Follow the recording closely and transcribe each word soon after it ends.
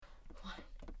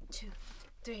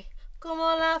three. Como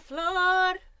la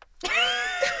flor.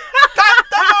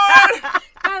 ¡Canta, amor!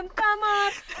 Canta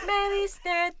amor, me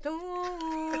diste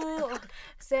tú.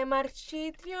 Se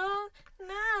marchitió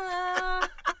nada.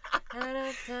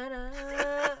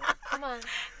 Come on.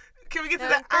 Can we get to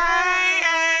the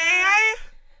ay?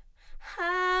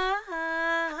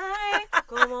 Ay,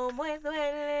 como me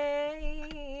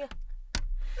duele.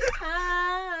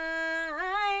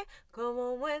 Ay,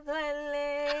 como me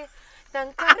duele.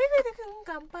 Tan corrido de un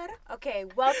campar. Okay,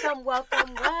 welcome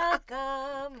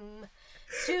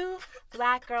to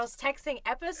Black Girls Texting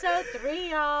episode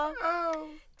 3, y'all. Oh.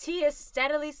 Tea is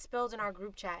steadily spilled in our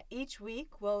group chat. Each week,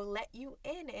 we'll let you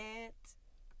in it.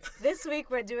 This week,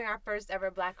 we're doing our first ever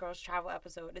Black Girls Travel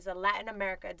episode. It's a Latin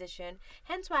America edition,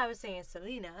 hence why I was saying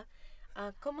Selena.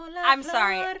 Como la I'm flor.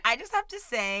 sorry. I just have to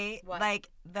say, What? like,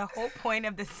 the whole point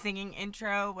of the singing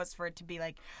intro was for it to be,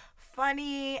 like,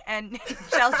 funny, and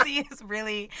Chelsea is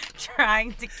really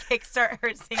trying to kickstart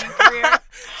her singing career.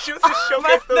 She was to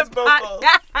showcase those vocals.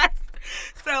 Podcast.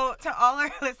 So, to all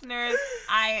our listeners,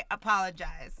 I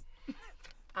apologize.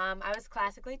 I was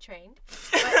classically trained.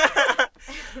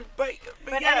 But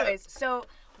But yeah. anyways, so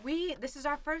this is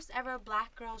our first ever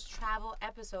Black Girls Travel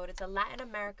episode. It's a Latin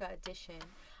America edition.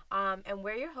 And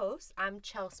we're your hosts. I'm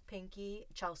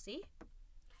Chelsea.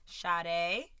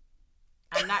 Sade.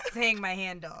 I'm not saying my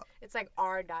handle. It's like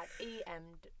R.E.M.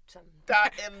 something.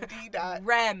 .md.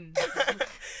 Rems.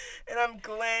 And I'm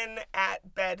Glenn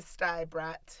at Bed-Stuy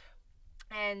Brat.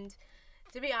 And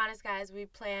to be honest, guys, we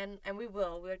plan, and we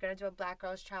will. We're going to do a Black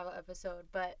Girls Travel episode.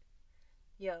 But,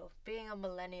 being a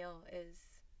millennial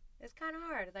is kind of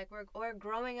hard. Like, we're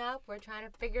growing up. We're trying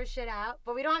to figure shit out.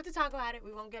 But we don't have to talk about it.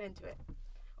 We won't get into it.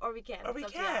 Or we can. Or we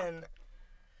It's up to y'all. can.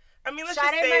 I mean, let's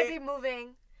Sade just say... might be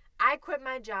moving. I quit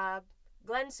my job.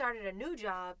 Glenn started a new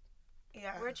job.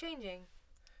 Yeah. We're changing.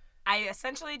 I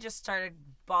essentially just started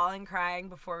bawling crying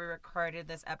before we recorded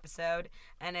this episode.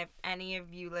 And if any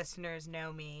of you listeners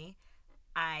know me,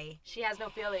 She has no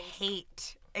feelings.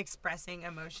 hate expressing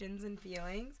emotions and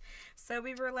feelings. So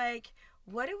we were like,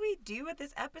 what do we do with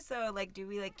this episode? Like, do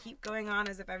we like keep going on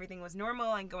as if everything was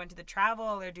normal and go into the travel,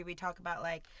 or do we talk about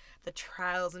like the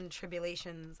trials and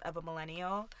tribulations of a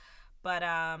millennial? But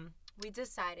We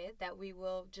decided that we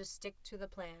will just stick to the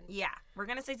plan. yeah, we're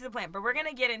gonna stick to the plan, but we're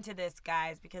gonna get into this,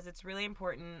 guys, because it's really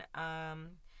important.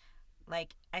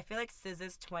 Like, I feel like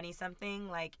SZA's 20-something,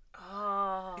 like,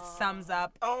 Oh. sums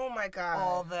up Oh, my God.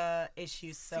 all the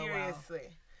issues so well.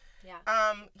 Seriously. Yeah.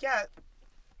 Yeah.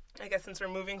 I guess since we're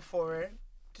moving forward,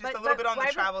 just But- a little but bit on the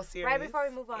right travel series. Right before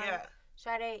we move on, Yeah.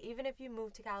 Sade, even if you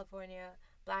move to California,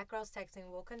 Black Girls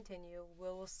Texting will continue. We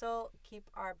will still keep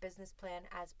our business plan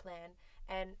as planned,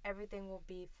 and everything will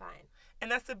be fine.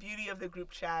 And that's the beauty of the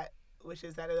group chat, which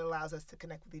is that it allows us to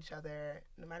connect with each other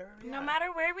no matter where we are. No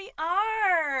matter where we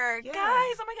are. Yeah.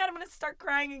 Guys, oh my God, I'm going to start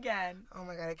crying again. Oh,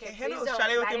 my God. I can't Okay, handle please don't,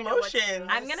 Sade with I didn't know what to do. emotions.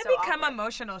 I'm going to so become awkward.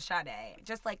 emotional, Sade.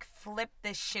 Just, like, flip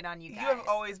this shit on you You guys. have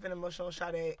always been emotional,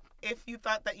 Sade. If you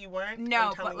thought that you weren't, No,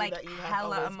 I'm telling but, like, you that you have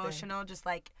hella always been. emotional, just,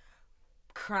 like,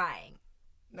 crying.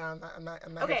 No, I'm not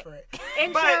Okay. here for it.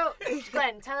 Intro, But-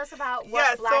 Glenn, tell us about what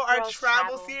Yeah, Black so our Girls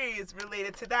travel series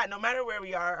related to that. No matter where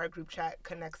we are, our group chat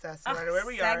connects us. No Ugh, matter where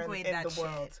we are segued in that the shit.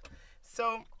 world.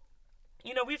 So,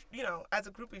 as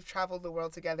a group, we've traveled the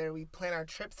world together. We plan our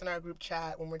trips in our group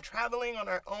chat. When we're traveling on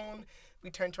our own, we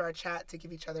turn to our chat to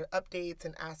give each other updates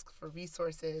and ask for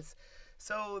resources.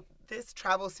 So this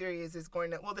travel series is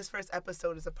this first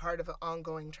episode is a part of an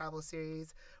ongoing travel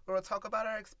series where we'll talk about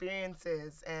our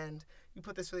experiences, and you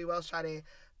put this really well, Sade,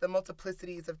 the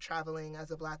multiplicities of traveling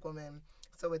as a Black woman.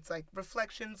 So it's like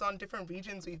reflections on different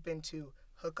regions we've been to,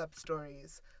 hookup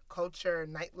stories, culture,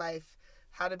 nightlife,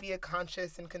 how to be a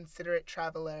conscious and considerate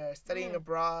traveler, studying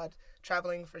abroad,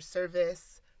 traveling for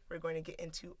service. We're going to get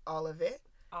into all of it.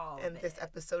 And this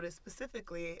episode is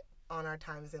specifically on our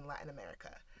times in Latin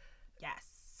America. Yes.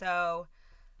 So,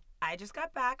 I just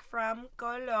got back from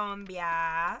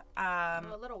Colombia. a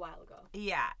little while ago.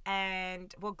 Yeah,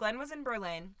 and Glenn was in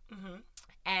Berlin, Mm-hmm.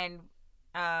 and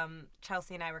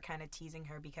Chelsea and I were kind of teasing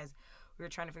her because we were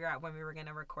trying to figure out when we were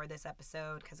gonna record this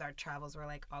episode because our travels were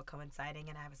like all coinciding,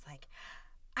 and I was like,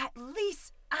 at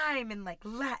least I'm in like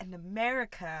Latin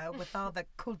America with all the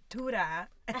cultura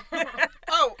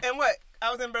Oh, and what?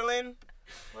 I was in Berlin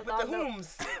With with all the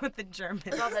whom's. with the Germans.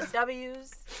 With all the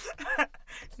W's.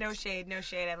 No shade, no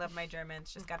shade. I love my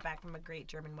Germans. Just got back from a great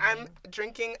German I'm wedding.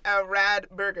 drinking a Rad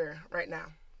Burger right now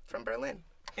from Berlin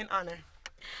in honor.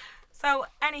 So,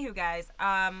 anywho, guys,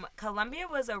 Colombia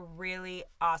was a really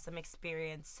awesome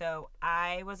experience. So,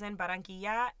 I was in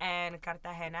Barranquilla and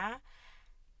Cartagena.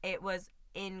 It was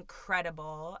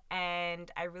incredible,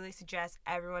 and I really suggest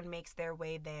everyone makes their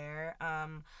way there.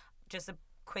 Just a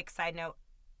quick side note,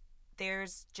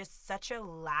 there's just such a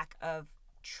lack of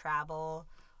travel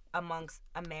amongst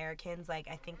Americans. Like,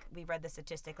 I think we read the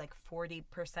statistic, like 40%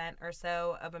 or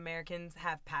so of Americans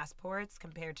have passports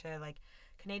compared to like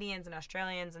Canadians and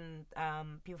Australians and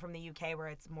people from the UK, where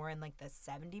it's more in like the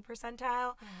 70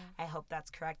 percentile. I hope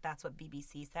that's correct. That's what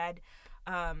BBC said.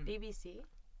 BBC?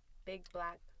 Big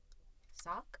Black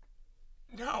Sock?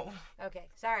 No. Okay,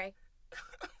 sorry.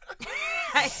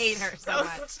 I hate her so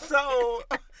much. So,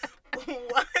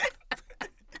 what?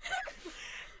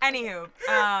 Anywho,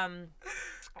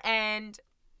 and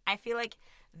I feel like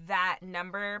that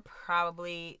number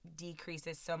probably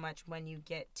decreases so much when you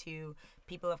get to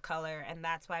people of color, and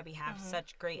that's why we have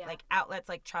such great like outlets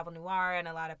like Travel Noir and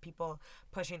a lot of people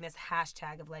pushing this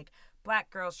hashtag of like Black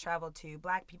girls travel too,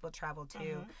 Black people travel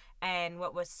too. And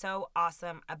what was so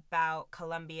awesome about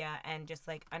Colombia and just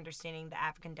like understanding the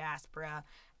African diaspora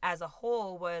as a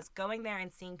whole was going there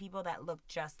and seeing people that look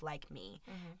just like me.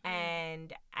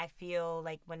 And I feel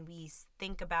like when we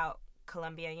think about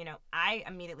Colombia, you know, I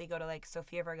immediately go to like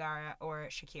Sofia Vergara or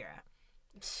Shakira,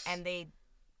 and they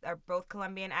are both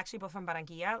Colombian, actually both from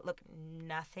Barranquilla, look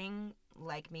nothing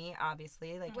like me,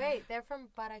 obviously. Like, Wait, they're from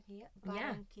Barranquilla?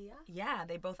 Barranquilla? yeah,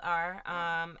 they both are.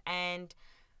 And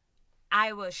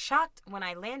I was shocked when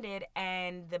I landed,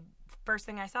 and the first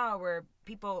thing I saw were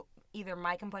people either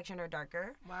my complexion or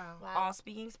darker, Wow. all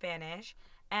speaking Spanish.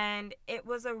 And it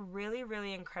was a really,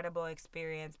 really incredible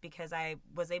experience because I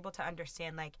was able to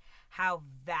understand like how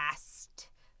vast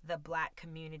the Black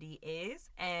community is,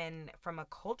 and from a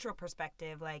cultural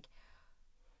perspective, like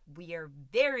we are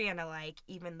very unalike,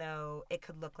 even though it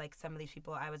could look like some of these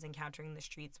people I was encountering in the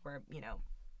streets were, you know,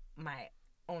 my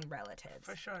own relatives.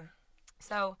 For sure.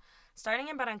 So starting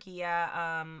in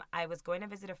Barranquilla, I was going to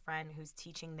visit a friend who's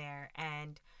teaching there,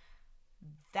 and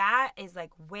that is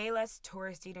like way less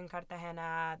touristy than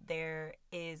Cartagena.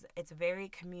 It's very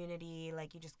community,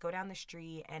 like you just go down the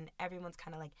street and everyone's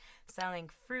kind of like selling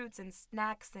fruits and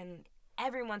snacks, and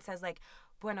everyone says like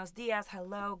buenos dias,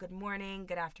 hello, good morning,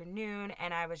 good afternoon.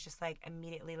 And I was just like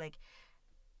immediately like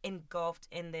engulfed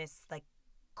in this like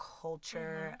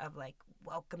culture of like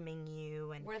welcoming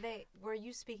you. And Were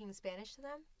you speaking Spanish to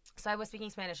them? so I was speaking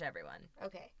Spanish to everyone.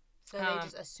 Okay. So they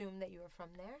just assumed that you were from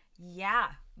there? Yeah,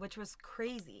 which was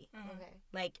crazy. Okay.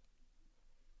 Like,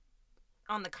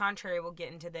 on the contrary, we'll get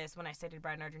into this, when I studied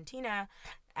abroad in Argentina,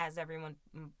 as everyone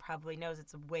probably knows,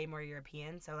 it's way more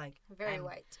European, so like Very I'm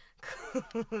white.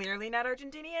 clearly not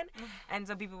Argentinian, and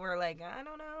so people were like, I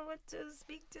don't know what to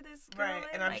speak to this girl Right, in,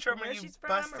 and I'm like, sure where when you she's from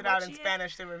busted or out what in she is.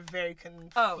 Spanish, they were very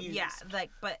confused. Oh yeah,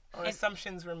 like, but Or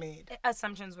assumptions were made.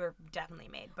 assumptions were definitely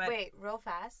made. But Wait, real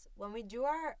fast. When we do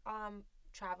our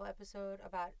travel episode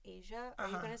about Asia, are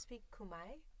you going to speak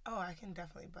Kumai? Oh, I can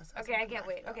definitely bust out Okay, some I can't Khmer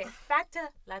wait. now. Okay, back to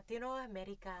Latino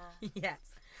America. yes.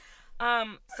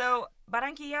 So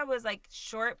Barranquilla was like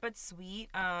short but sweet.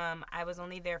 I was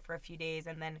only there for a few days,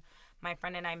 and then my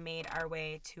friend and I made our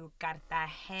way to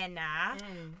Cartagena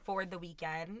for the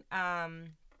weekend.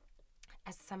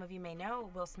 As some of you may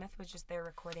know, Will Smith was just there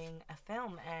recording a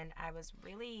film, and I was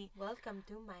really Welcome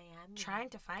to Miami. trying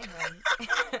to find him.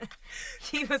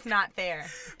 He was not there.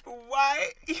 Why?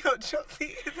 Yo,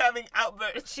 Chelsea is having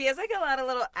outbursts. She has like a lot of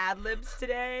little ad libs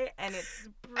today, and it's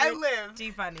I live. pretty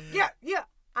funny. Yeah.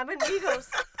 I'm amigos.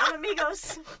 I'm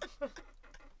amigos.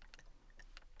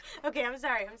 Okay, I'm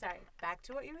sorry. Back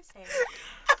to what you were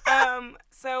saying.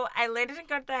 So I landed in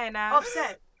Cartagena.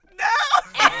 Offset. No!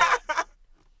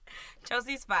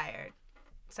 Chelsea's fired.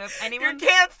 So if You're anyone's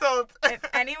canceled. if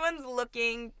anyone's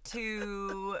looking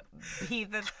to be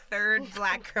the third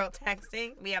black girl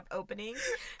texting, we have openings.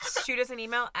 Shoot us an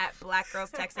email at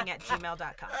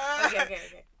blackgirlstexting@gmail.com.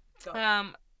 Okay. Go.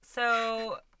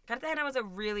 So Cartagena was a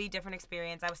really different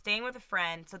experience. I was staying with a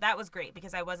friend, so that was great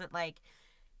because I wasn't like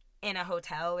in a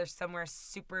hotel or somewhere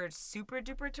super, super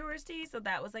duper touristy. So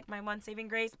that was like my one saving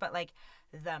grace. But like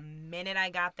the minute I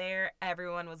got there,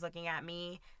 everyone was looking at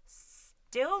me.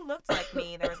 Still looked like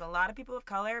me. There was a lot of people of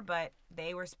color, but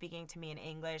they were speaking to me in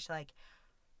English, like,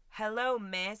 hello,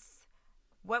 miss.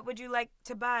 What would you like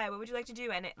to buy? What would you like to do?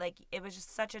 And it was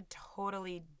just such a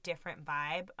totally different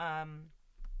vibe.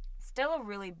 Still a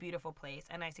really beautiful place,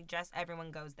 and I suggest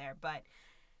everyone goes there. But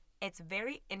it's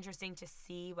very interesting to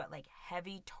see what like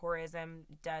heavy tourism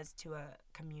does to a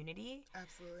community.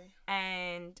 Absolutely.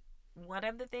 And one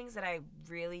of the things that I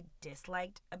really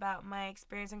disliked about my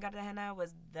experience in Cartagena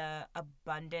was the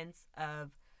abundance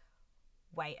of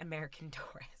white American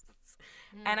tourists.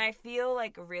 And I feel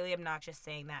like really obnoxious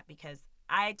saying that because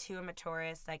I too am a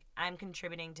tourist. Like, I'm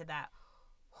contributing to that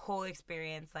whole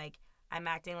experience, like, I'm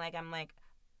acting like I'm like,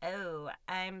 oh,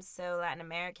 I'm so Latin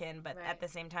American, but Right. at the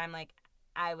same time, like,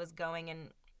 I was going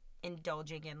and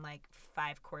indulging in, like,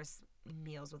 5-course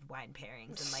meals with wine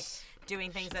pairings and, like,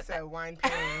 doing things that So wine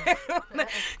pairings.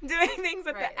 doing things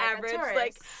that Right, the like a average,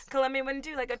 like, tourist. Colombian wouldn't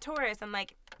do, like a tourist, and,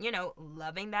 like, you know,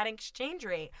 loving that exchange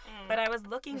rate. But I was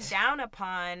looking down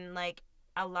upon, like,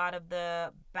 a lot of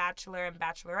the bachelor and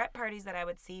bachelorette parties that I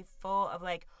would see full of,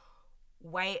 like,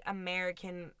 white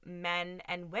American men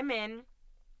and women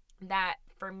that,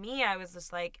 for me, I was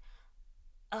just like,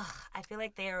 ugh, I feel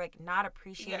like they are, like, not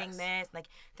appreciating Yes. this. Like,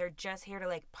 they're just here to,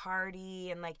 like,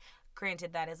 party. And, like,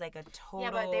 granted, that is, like, a total...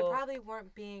 Yeah, but they probably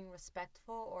weren't being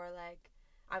respectful or like,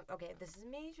 okay, this is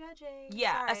me judging.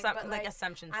 Yeah, sorry, but like,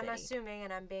 Assumption I'm City. assuming,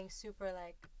 and I'm being super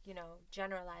like, you know,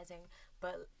 generalizing,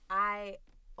 but I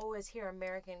always hear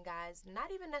American guys,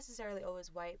 not even necessarily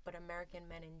always white, but American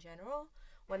men in general,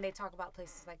 when they talk about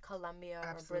places like Colombia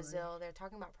Absolutely. or Brazil, they're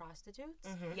talking about prostitutes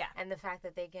Yeah. and the fact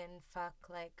that they can fuck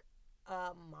like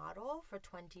a model for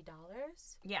 $20.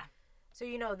 Yeah. So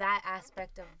you know that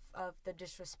aspect of the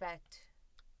disrespect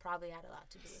probably had a lot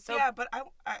to do. So, yeah, but I Oh,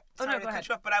 no, sorry go to ahead. cut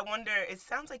you off, but I wonder, it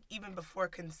sounds like even before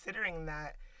considering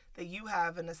that you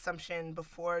have an assumption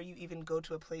before you even go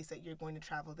to a place that you're going to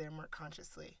travel there more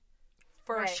consciously.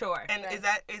 for Right. sure. And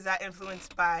Right. is that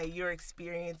influenced by your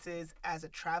experiences as a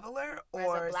traveler Or as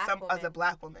a or black as a woman.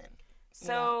 black woman?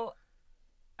 So,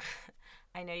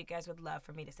 I know you guys would love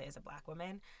for me to say as a black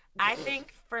woman. I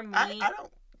think for me... I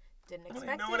don't Didn't really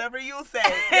expect know it. whatever you'll say.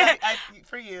 Yeah,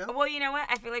 for you. Well, you know what?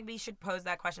 I feel like we should pose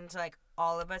that question to, like,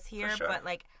 all of us here. sure. But,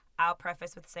 like, I'll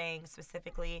preface with saying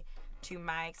specifically to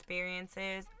my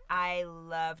experiences, I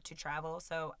love to travel.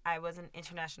 So I was an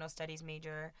international studies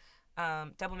major,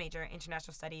 double major,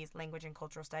 international studies, language and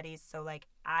cultural studies. So, like,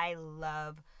 I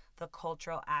love the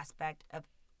cultural aspect of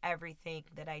everything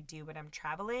that I do when I'm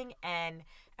traveling. And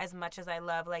as much as I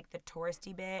love, like, the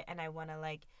touristy bit and I want to,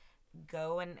 like,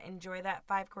 go and enjoy that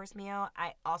 5-course meal,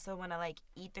 I also want to, like,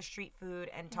 eat the street food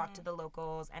and talk to the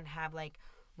locals and have, like,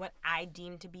 what I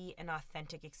deem to be an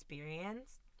authentic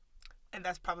experience. And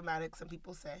that's problematic, some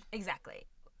people say. Exactly.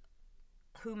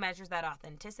 Who measures that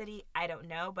authenticity? I don't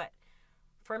know. But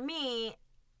for me,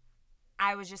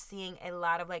 I was just seeing a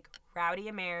lot of, like, rowdy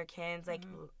Americans,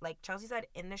 like Chelsea said,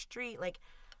 in the street, like,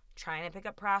 trying to pick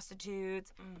up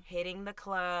prostitutes, hitting the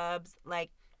clubs.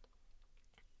 Like,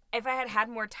 if I had had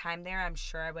more time there, I'm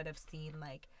sure I would have seen,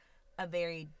 like, a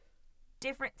very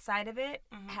different side of it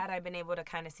had I been able to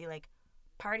kind of see, like,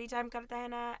 party time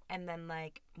Cartagena and then,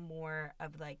 like, more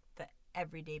of, like, the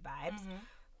everyday vibes.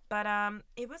 But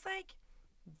it was, like,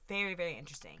 very, very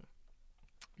interesting.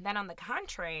 Then on the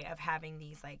contrary of having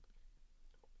these, like,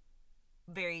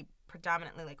 very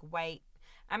predominantly, like, white,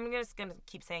 I'm just gonna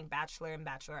keep saying bachelor and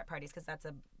bachelorette parties because that's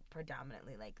a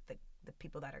predominantly, like, the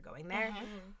people that are going there.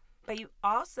 But you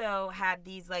also had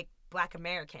these, like, Black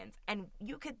Americans, and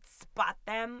you could spot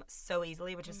them so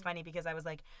easily, which is funny because I was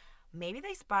like, maybe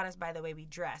they spot us by the way we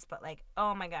dress, but, like,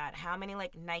 oh my God, how many,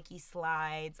 like, Nike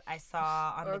slides I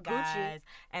saw on Or the Gucci. guys,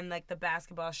 and, like, the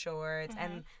basketball shorts,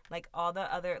 and, like, all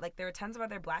the other, like, there were tons of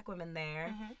other Black women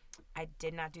there. I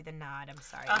did not do the nod. I'm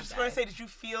sorry. I you was just going to guys. say, did you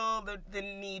feel the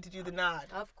need to do the nod?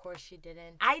 Of course she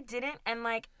didn't. I didn't, and,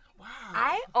 like, Wow.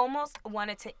 I almost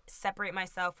wanted to separate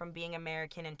myself from being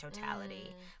American in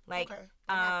totality. Like, Okay.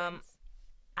 Happens.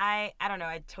 I don't know.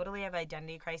 I totally have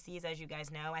identity crises, as you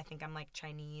guys know. I think I'm, like,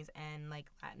 Chinese and, like,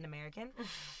 Latin American.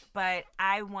 But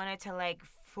I wanted to, like,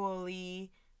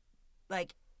 fully,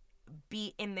 like,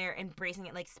 be in there embracing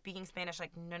it, like, speaking Spanish.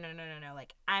 Like, no.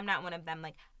 Like, I'm not one of them.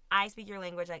 Like, I speak your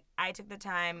language. Like, I took the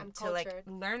time I'm to, like, cultured.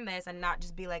 learn this and not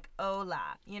just be like,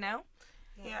 hola, you know?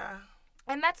 Yeah.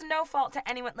 And that's no fault to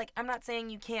anyone. Like, I'm not saying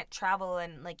you can't travel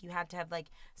and, like, you have to have, like,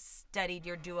 studied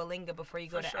your Duolingo before you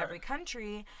go For to sure. every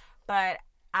country. But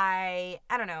I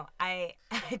don't know. I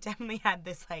definitely had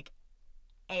this, like,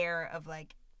 air of,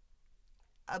 like,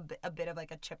 a bit of,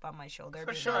 like, a chip on my shoulder. For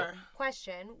being sure. like,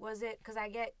 Question, was it, because I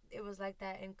get it was like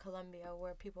that in Colombia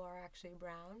where people are actually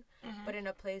brown, but in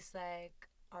a place like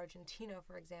Argentina,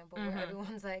 for example, where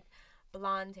everyone's like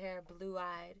blonde hair,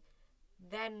 blue-eyed,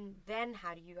 then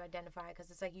how do you identify? Because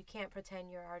it's like you can't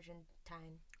pretend you're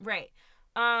Argentine. Right.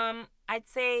 I'd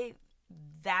say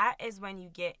that is when you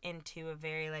get into a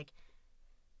very, like,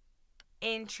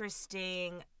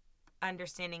 interesting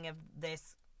understanding of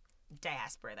this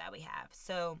diaspora that we have.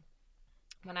 So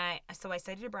I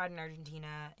studied abroad in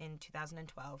Argentina in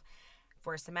 2012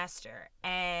 for a semester,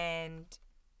 and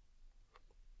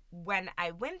when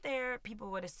I went there,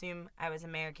 people would assume I was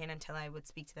American until I would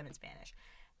speak to them in Spanish.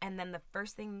 And then the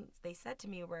first things they said to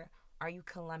me were, "Are you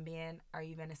Colombian? Are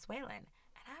you Venezuelan?"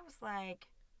 And I was like,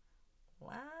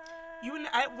 what?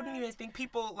 I wouldn't even think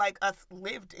people like us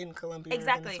lived in Colombia. or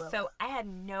Exactly. Venezuela. So I had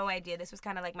no idea. This was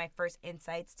kind of like my first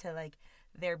insights to like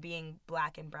there being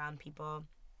black and brown people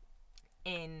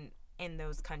in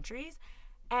those countries.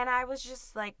 And I was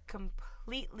just like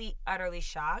completely utterly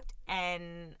shocked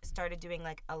and started doing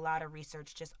like a lot of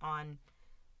research just on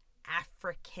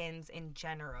Africans in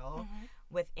general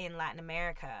within Latin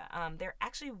America. There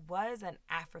actually was an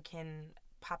African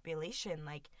population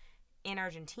like in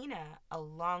Argentina a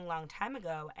long, long time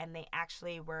ago, and they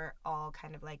actually were all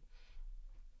kind of like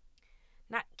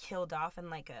not killed off in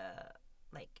like a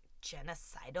like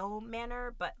genocidal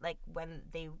manner, but like when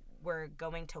they were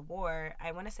going to war,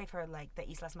 I want to say for like the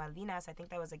Islas Malvinas, I think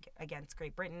that was against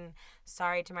Great Britain.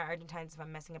 Sorry to my Argentines if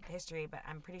I'm messing up the history, but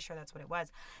I'm pretty sure that's what it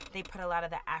was. They put a lot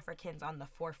of the Africans on the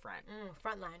forefront.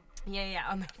 Front line. Yeah,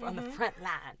 on the front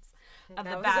lines of That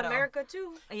the was battle. America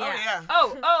too. Yeah. yeah.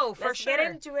 Oh, for Let's sure.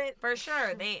 get into it. For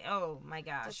sure. Oh my The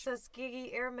gosh.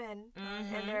 Tuskegee Airmen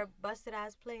and their busted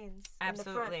ass planes. In the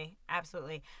front.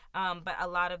 Absolutely. But a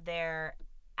lot of their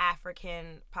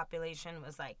African population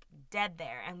was like dead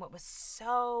there. And what was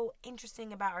so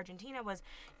interesting about Argentina was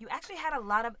you actually had a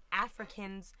lot of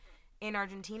Africans in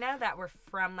Argentina that were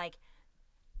from like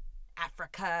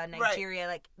Africa, Nigeria,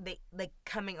 like they like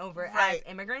coming over as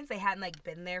immigrants. They hadn't like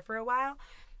been there for a while.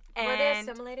 And Were they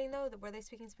assimilating though? Were they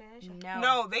speaking Spanish?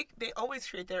 No, they always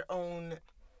create their own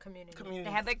Community.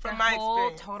 They had like from their my whole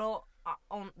experience. total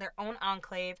their own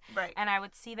enclave, Right. and I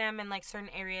would see them in like certain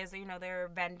areas. You know, they're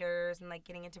vendors and like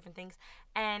getting into different things,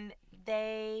 and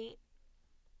they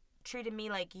treated me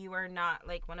like you are not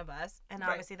like one of us, and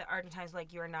obviously the Argentines were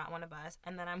like you are not one of us,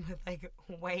 and then I'm with like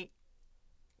white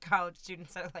college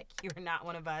students that are like you are not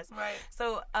one of us. Right.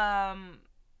 So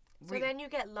So then you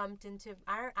get lumped into.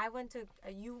 I went to.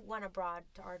 You went abroad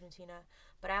to Argentina,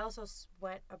 but I also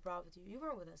went abroad with you. You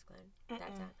weren't with us, Glenn,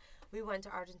 that time. We went to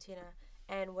Argentina,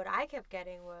 and what I kept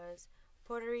getting was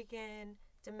Puerto Rican,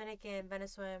 Dominican,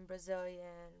 Venezuelan,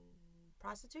 Brazilian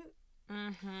prostitute.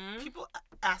 People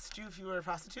asked you if you were a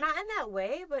prostitute. Not in that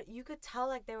way, but you could tell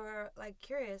like they were like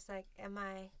curious. Like,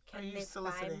 Can you they buy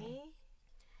soliciting? me?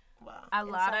 Wow. a in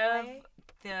lot some of way?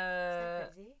 the Isn't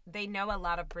that crazy? they know a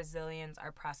lot of Brazilians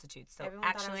are prostitutes. So Everyone thought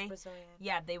I actually, was Brazilian.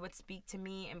 yeah, they would speak to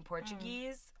me in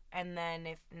Portuguese, and then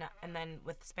if not, and then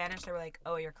with Spanish, they were like,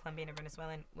 "Oh, you're Colombian or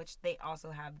Venezuelan," which they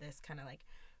also have this kind of like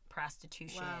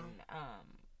prostitution,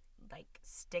 like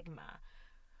stigma.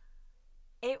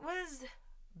 It was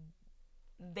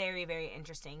very, very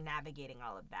interesting navigating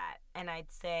all of that, and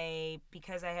I'd say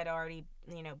because I had already,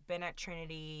 been at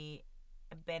Trinity,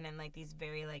 been in like these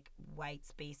very like white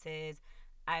spaces,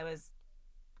 I was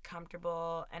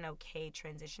comfortable and okay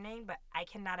transitioning, but I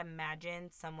cannot imagine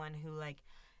someone who like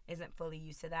isn't fully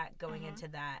used to that going into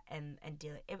that and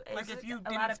dealing. It's Like if you a lot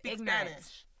didn't of speak ignorance.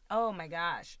 Spanish, Oh my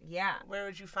gosh, yeah. where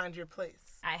would you find your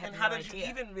place? I have And how no did idea. you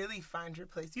even really find your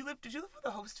place? Did you live with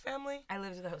a host family? I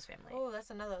lived with a host family. Oh, that's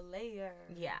another layer.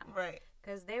 Yeah. Right.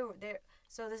 Because they were there.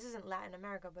 So this isn't Latin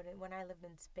America, but when I lived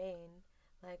in Spain,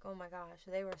 like, oh my gosh,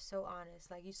 they were so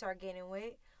honest. Like, you start gaining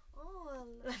weight. Oh,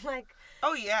 like,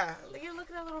 Oh yeah. you're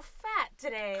looking a little fat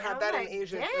today. And Had I'm that in like,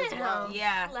 Asia damn. as well.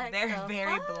 Yeah, Like, they're the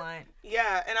very fuck? blunt.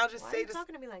 Yeah, and I'll just Why are say you just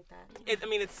talking to me like that?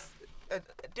 it's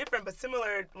different but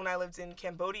similar. When I lived in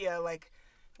Cambodia, like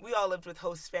we all lived with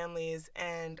host families,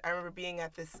 and I remember being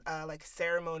at this like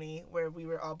ceremony where we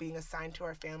were all being assigned to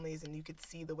our families, and you could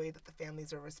see the way that the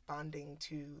families are responding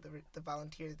to the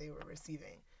volunteers they were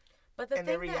receiving, But the and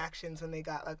their thing that reactions when they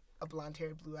got like a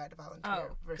blonde-haired, blue-eyed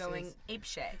volunteer Oh, versus going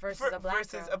apeshit. versus a black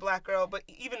girl. a black girl. But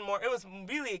even more,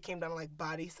 it came down to like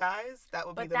body size. That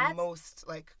would But be the that's- most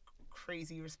like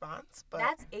crazy response. But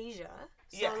that's Asia.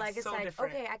 So, Yeah, like, it's so like,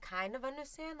 different. okay, I kind of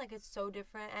understand. Like, it's so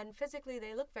different. And physically,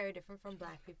 they look very different from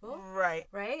black people. right.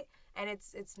 Right? And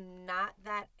it's not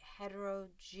that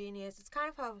heterogeneous. It's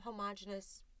kind of a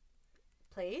homogenous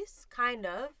place, kind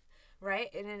of,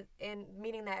 right? In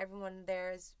meaning that everyone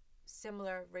there is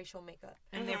similar racial makeup.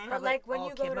 And they're Mhm. probably like, when all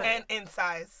you go kid to- like- And in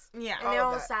size. yeah. And all their of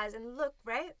own that. size and look,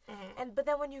 right? Mhm. But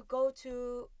then when you go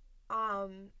to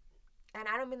and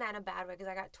I don't mean that in a bad way because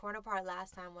I got torn apart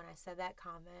last time when I said that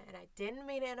comment and I didn't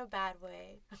mean it in a bad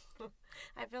way.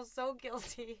 I feel so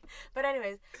guilty. But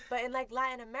anyways, but in like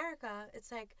Latin America, it's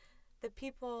like the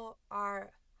people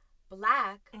are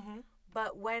black, Mhm.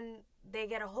 but when they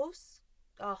get a host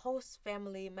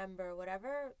family member,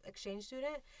 whatever, exchange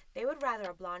student, they would rather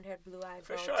a blonde-haired, blue-eyed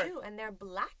For girl sure. too, and they're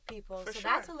black people. For So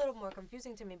sure. that's a little more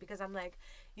confusing to me because I'm like,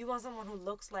 you want someone who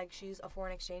looks like she's a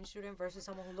foreign exchange student versus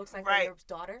someone who looks like Right. your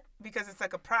daughter. Because it's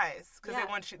like a prize. Because Yeah.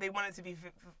 they want it to be,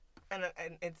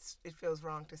 and it feels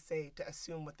wrong to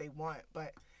assume what they want,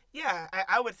 but Yeah,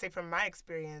 I would say from my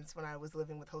experience when I was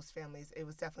living with host families, it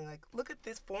was definitely like, look at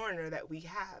this foreigner that we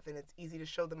have, and it's easy to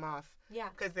show them off. Yeah.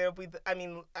 Because there'll be,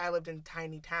 I lived in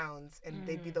tiny towns, and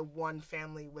they'd be the one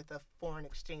family with a foreign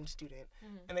exchange student,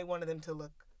 and they wanted them to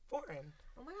look foreign.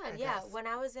 Oh my God, yeah. When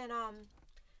I was in, I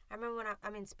remember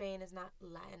Spain is not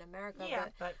Latin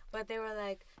America, but they were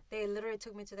like, they literally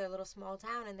took me to their little small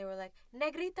town, and they were like,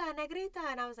 negrita, negrita,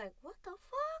 and I was like, what the fuck?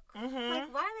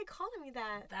 Like, why are they calling me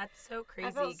that? That's so crazy.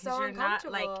 I felt so you're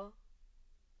uncomfortable. Not like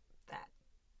that.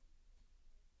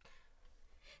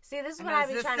 See, this is what I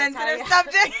be trying to tell you. Sensitive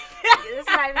subject. This is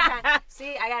what I be trying.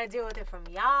 See, I gotta deal with it from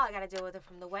y'all. I gotta deal with it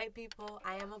from the white people.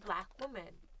 I am a black woman,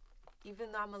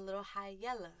 even though I'm a little high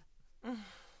yellow.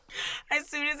 As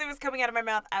soon as it was coming out of my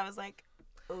mouth, I was like,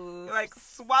 ooh. Like,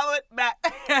 swallow it back.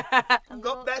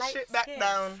 Gulp that shit back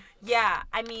down. Yeah,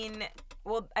 I mean,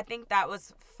 well, I think that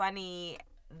was funny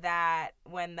that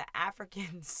when the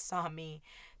Africans saw me,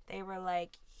 they were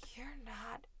like, you're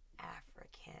not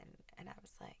African. And I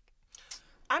was like,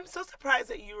 I'm so surprised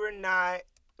that you were not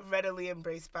readily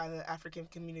embraced by the African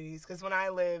communities. Because when I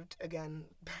lived, again,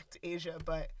 back to Asia,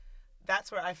 but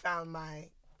that's where I found my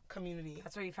community.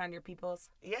 That's where you found your peoples?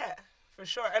 Yeah, for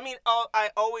sure. I mean, I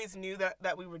always knew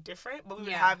that we were different, but we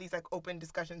would have these like open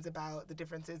discussions about the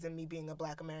differences in me being a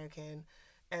Black American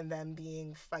and them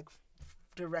being like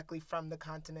directly from the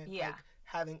continent, like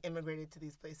having immigrated to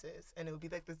these places, and it would be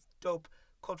like this dope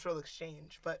cultural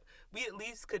exchange. But we at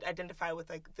least could identify with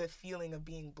like the feeling of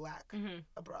being Black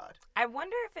abroad. I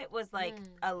wonder if it was like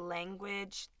a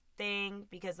language thing,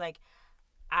 because like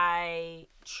I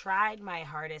tried my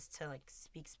hardest to like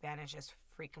speak Spanish as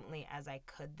frequently as I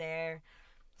could there.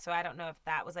 So I don't know if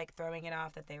that was like throwing it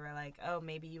off, that they were like, oh,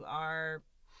 maybe you are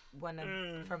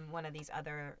from one of these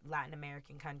other Latin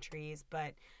American countries.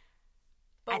 But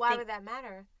why would that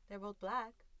matter? They're both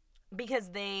Black.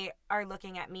 Because they are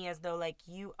looking at me as though like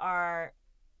you are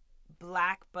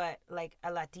Black but like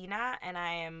a Latina, and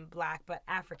I am Black but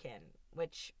African,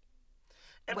 which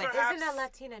isn't a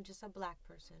Latina just a Black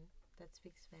person that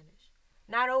speaks Spanish?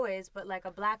 Not always, but like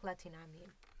a Black Latina, I mean.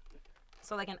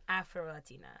 So like an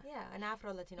Afro-Latina. Yeah, an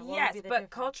Afro-Latina. Yes, but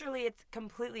culturally it's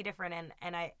completely different,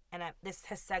 and I this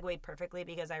has segued perfectly,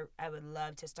 because I would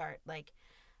love to start like,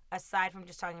 aside from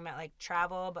just talking about like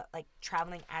travel, but like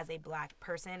traveling as a Black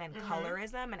person and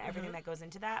colorism and everything that goes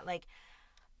into that. Like,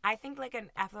 I think like an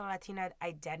Afro-Latina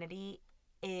identity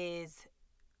is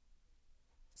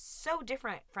so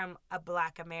different from a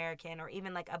Black American, or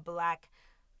even like a Black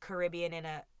Caribbean in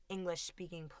a English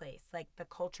speaking place. Like, the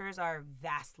cultures are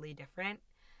vastly different,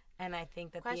 and I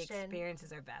think that the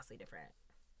experiences are vastly different.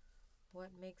 What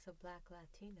makes a Black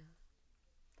Latina?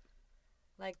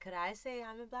 Like, could I say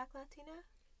I'm a Black Latina?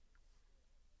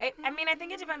 I mean, I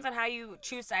think it depends on how you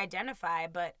choose to identify,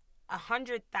 but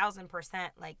 100,000%,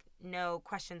 like, no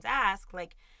questions asked,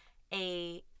 like,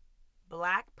 a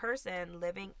Black person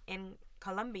living in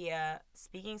Colombia,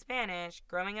 speaking Spanish,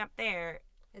 growing up there,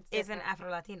 is an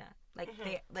Afro-Latina. Like,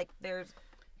 there's...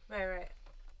 Right.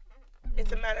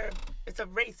 It's it's a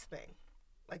race thing.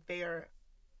 Like, they are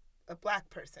a Black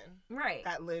person. Right.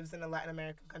 That lives in a Latin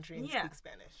American country and speaks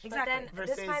Spanish. Exactly. But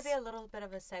then, this might be a little bit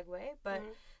of a segue, but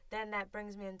then that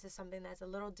brings me into something that's a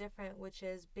little different, which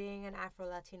is being an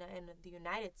Afro-Latina in the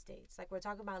United States. Like, we're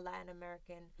talking about Latin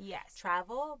American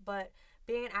travel, but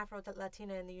being an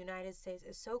Afro-Latina in the United States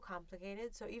is so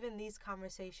complicated. So even these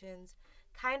conversations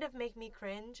kind of make me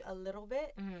cringe a little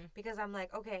bit, because I'm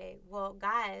like, okay, well,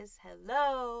 guys,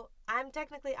 hello, I'm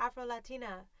technically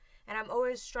Afro-Latina, and I'm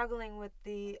always struggling with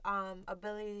the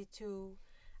ability to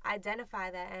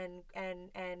identify that and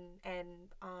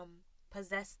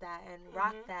possess that and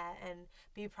rock that and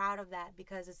be proud of that,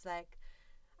 because it's like,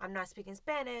 I'm not speaking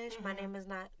Spanish, my name is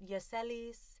not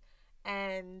Yacelis,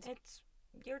 and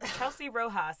you're Chelsea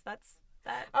Rojas. That's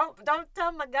that. Oh, don't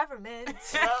tell my government.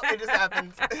 Well, it just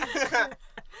happened.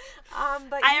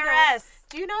 But IRS.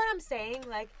 Do you know what I'm saying?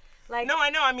 Like. No, I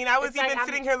know. I mean, I was even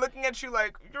sitting here looking at you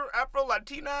like, you're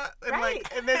Afro-Latina, and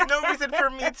and there's no reason for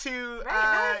me to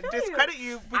discredit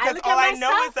you, because all I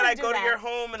know is that I go to your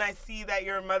home and I see that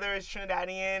your mother is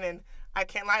Trinidadian, and I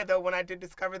can't lie, though, when I did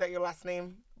discover that your last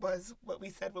name was what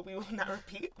we will not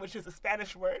repeat, which is a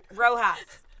Spanish word.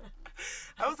 Rojas.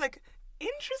 I was like,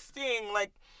 interesting.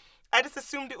 Like, I just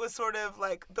assumed it was sort of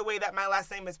like the way that my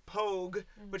last name is Pogue,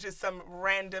 which is some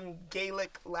random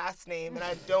Gaelic last name, and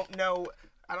I don't know.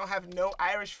 I don't have no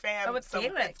Irish fam. Oh, it's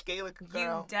Gaelic. It's Gaelic, girl.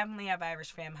 You definitely have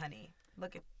Irish fam, honey.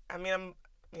 Look at... I mean, I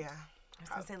was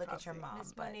going to say look at your mom,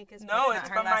 but... No, it's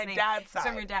her from my name. dad's side. It's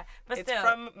from your dad. But it's still.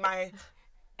 from my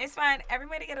It's fine.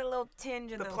 Everybody get a little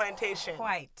tinge of The plantation.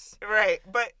 white. Right,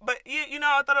 but you know,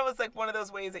 I thought it was like one of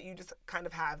those ways that you just kind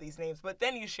of have these names. But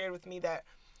then you shared with me that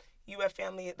you have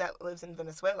family that lives in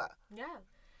Venezuela Yeah.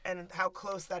 and how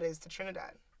close that is to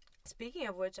Trinidad. Speaking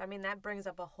of which, I mean, that brings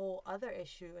up a whole other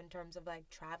issue in terms of like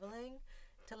traveling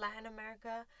to Latin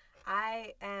America.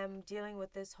 I am dealing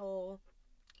with this whole,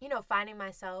 finding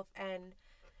myself and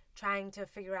trying to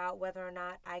figure out whether or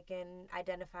not I can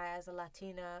identify as a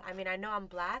Latina. I mean, I know I'm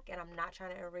Black and I'm not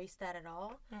trying to erase that at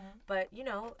all. Mm-hmm. But,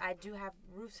 I do have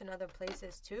roots in other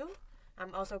places too.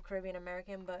 I'm also Caribbean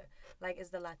American, but like,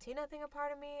 is the Latina thing a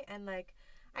part of me? And like,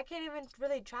 I can't even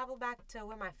really travel back to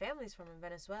where my family's from in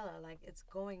Venezuela. Like, it's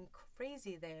going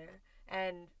crazy there.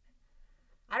 And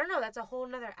I don't know, that's a whole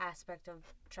nother aspect of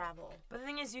travel. But the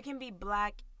thing is, you can be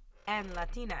Black and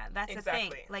Latina. That's the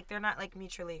thing. Like, they're not like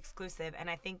mutually exclusive. And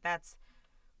I think that's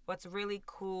what's really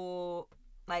cool.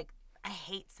 Like, I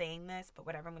hate saying this, but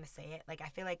whatever, I'm going to say it. Like, I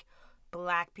feel like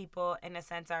Black people, in a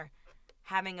sense, are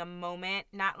having a moment.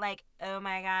 Not like, oh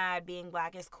my God, being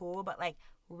Black is cool, but like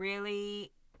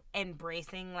really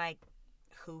embracing like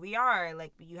who we are.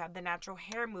 Like, you have the natural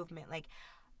hair movement. Like,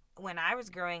 when I was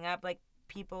growing up, like,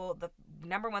 people, the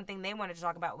number one thing they wanted to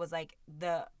talk about was like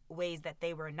the ways that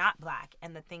they were not Black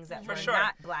and the things that were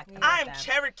not Black about I'm them.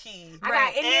 Cherokee. I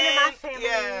got Indian in my family.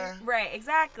 Yeah. Right,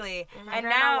 exactly. My And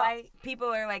grandma now white. people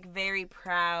are like very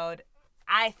proud,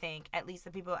 I think, at least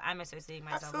the people I'm associating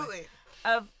myself Absolutely.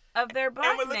 with, of their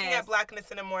Blackness. And we're looking at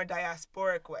Blackness in a more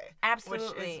diasporic way.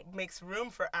 Absolutely. Which makes room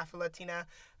for Afro-Latina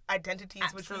identities,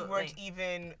 which we weren't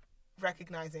even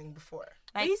recognizing before.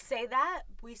 Like, we say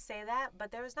that,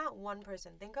 but there is not one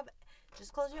person.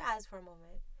 Just close your eyes for a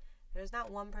moment. There's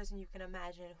not one person you can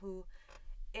imagine who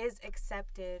is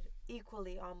accepted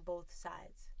equally on both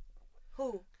sides.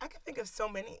 Who? I can think of so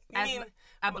many. as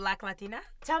a Black Latina?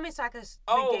 Tell me so I can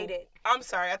negate it. I'm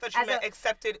sorry. I thought you As meant a-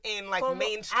 accepted in like como-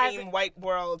 mainstream white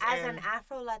world. As and, an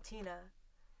Afro-Latina.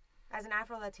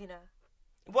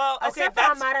 well, okay, except for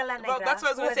Amara La Negra, that's what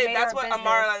I was who gonna has say. made That's her what business.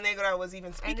 Amara La Negra was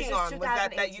even this speaking is on, was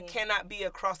that you 2018. cannot be a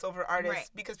crossover artist Right.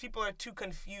 because people are too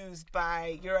confused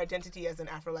by your identity as an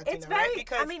Afro-Latina, It's very, right?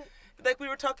 Because I mean, like we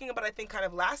were talking about, I think kind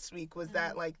of last week, was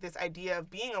that like this idea of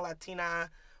being a Latina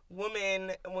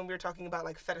woman, when we were talking about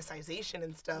like fetishization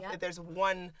and stuff, Yep. that there's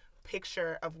one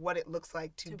picture of what it looks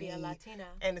like to be a Latina.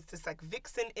 and it's this like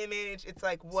vixen image. It's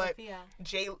like what Sophia.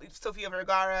 Sofia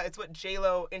Vergara, it's what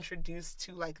J-Lo introduced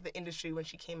to like the industry when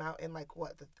she came out in like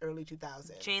what, the early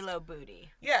 2000s. J-Lo booty.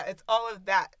 Yeah, it's all of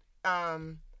that.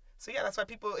 So yeah, that's why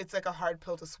people, it's like a hard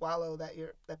pill to swallow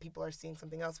that people are seeing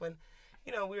something else. When,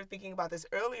 we were thinking about this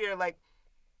earlier, like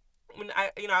when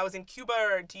I was in Cuba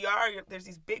or DR, there's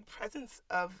these big presence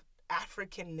of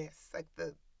Africanness, like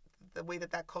the way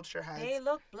that culture has. They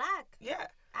look Black. Yeah.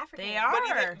 African. They are. But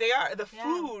even, they are. The Yeah.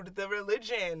 food, the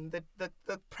religion,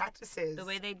 the practices. The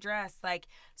way they dress. Like,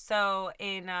 so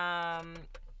in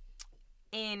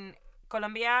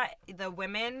Colombia, the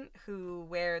women who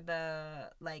wear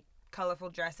the like colorful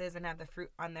dresses and have the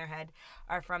fruit on their head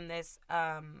are from this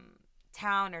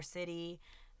town or city.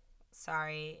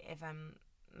 Sorry if I'm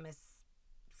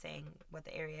saying what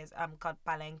the area is. Called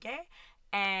Palenque,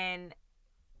 and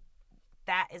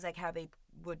that is like how they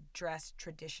would dress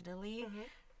traditionally. Mhm.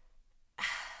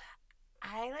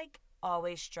 I like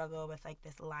always struggle with like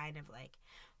this line of like,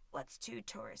 what's too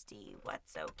touristy,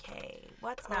 what's okay,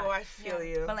 what's not. Oh, I feel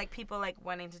you. But like people like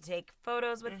wanting to take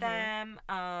photos with Mhm.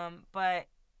 them. But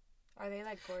Are they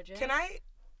like gorgeous? Can I?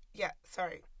 Yeah,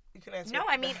 sorry. You can answer. no,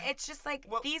 I mean it's just like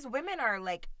Well- these women are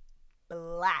like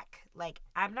Black. Like,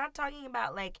 I'm not talking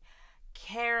about like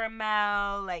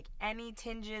caramel, like any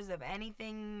tinges of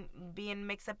anything being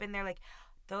mixed up in there. Like,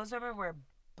 those women were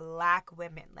Black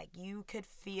women. Like, you could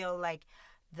feel like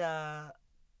the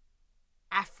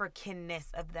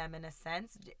Africanness of them in a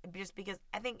sense, just because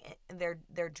I think their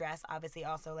dress obviously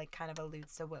also like kind of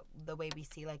alludes to the way we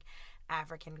see like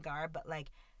African garb. But like,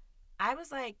 I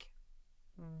was like,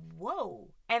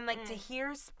 whoa. And like to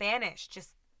hear Spanish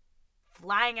just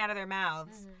flying out of their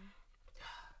mouths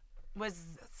was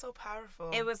That's so powerful.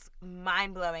 it was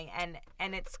mind-blowing.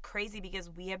 And it's crazy because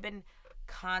we have been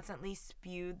constantly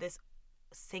spewed this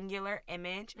singular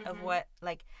image of what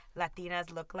like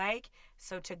Latinas look like.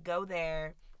 So to go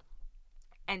there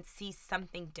and see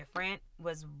something different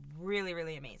was really,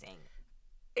 really amazing.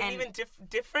 And even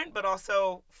different, but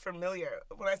also familiar.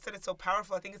 When I said it's so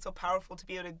powerful, I think it's so powerful to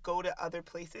be able to go to other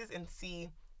places and see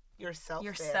yourself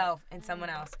and someone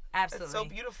else. Absolutely. It's so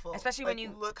beautiful. Especially like, when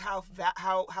you look how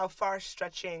far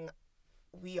stretching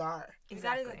we are.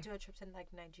 exactly. You gotta do a trip to like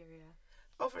Nigeria.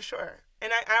 Oh, for sure.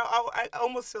 And I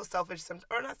almost feel selfish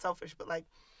or not selfish, but like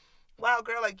wow,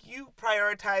 girl, like you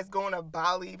prioritize going to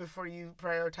Bali before you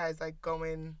prioritize like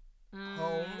going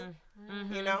home,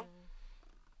 Mm-hmm. you know.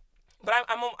 But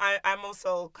I'm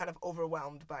also kind of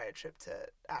overwhelmed by a trip to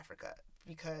Africa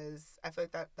because I feel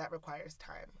like that requires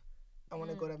time. I want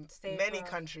to go to many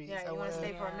countries. Yeah, I you want to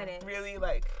stay for a Yeah. minute. really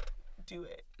like do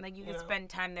it. Like you You could know? spend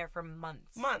time there for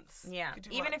months. Months. Yeah. Could do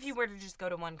Even if months. you were to just go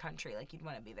to one country, like you'd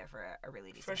want to be there for a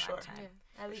really decent For amount of sure. time.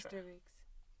 Yeah, at least sure. 3 weeks.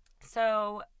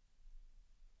 So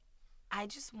I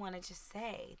just wanted to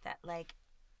say that like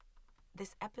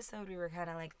this episode we were kind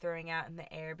of like throwing out in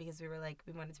the air because we were like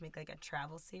we wanted to make like a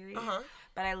travel series.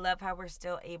 But I love how we're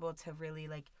still able to really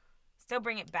like still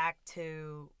bring it back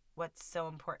to what's so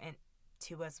important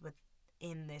to us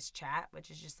within this chat, which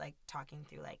is just like talking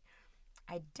through like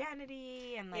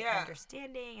identity and like Yeah.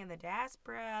 understanding and the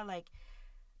diaspora. Like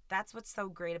that's what's so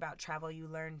great about travel. You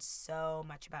learn so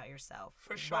much about yourself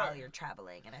For while sure. you're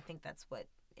traveling, and I think that's what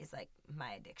is like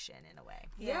my addiction in a way.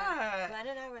 Yeah. Glenn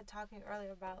and I were talking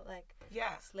earlier about like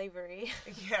Yeah. slavery.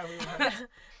 Yeah, we were.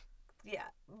 Yeah.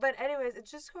 But anyways,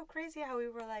 it's just so crazy how we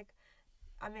were like,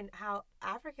 I mean, how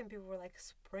African people were like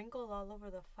sprinkled all over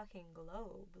the fucking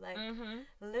globe. Like,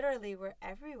 literally, we're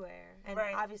everywhere. And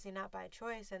Right. obviously not by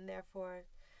choice, and therefore,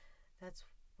 that's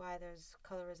why there's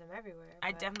colorism everywhere.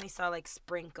 I but, definitely saw like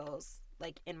sprinkles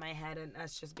like in my head and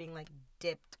us just being like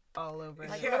dipped all over.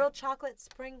 like Yeah. little chocolate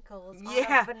sprinkles on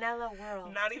Yeah. a vanilla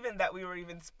world. Not even that we were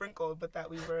even sprinkled, but that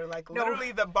we were like No.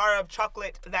 literally the bar of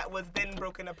chocolate that was then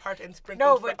broken apart and No,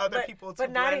 sprinkled but- for other but- people to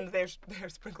but not blend their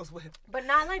sprinkles with. But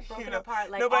not like broken You know? apart,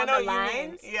 like No, but I on know the what you mean.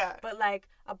 lines. Yeah. But like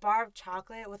a bar of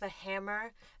chocolate with a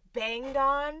hammer banged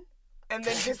on And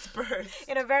then dispersed.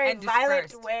 in a very And violent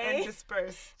dispersed. way. And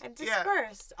dispersed. And Yeah.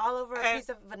 dispersed all over a And- piece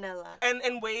of vanilla. And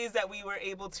in ways that we were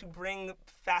able to bring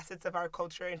facets of our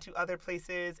culture into other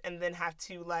places and then have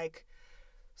to like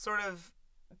sort of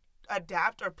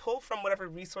adapt or pull from whatever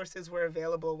resources were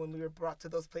available when we were brought to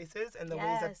those places and the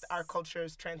ways Yes. that our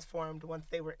cultures transformed once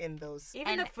they were in those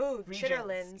Even And the food, regions,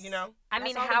 chitterlings. you know? I That's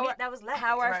mean, all the how meat that was left.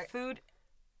 how our Right. food.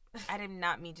 I did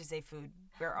not mean to say food.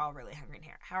 We're all really hungry in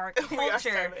here. How our We are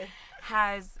culture starving.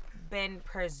 has been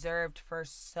preserved for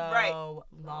so Right.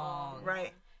 long.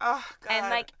 Right. Oh, God. And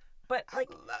like, but I like,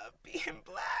 love being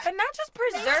black. but not just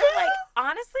preserved. too. Like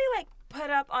honestly, like put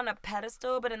up on a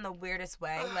pedestal, but in the weirdest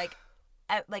way. Like,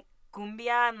 like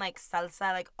cumbia and like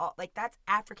salsa, like all like that's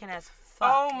African as fuck.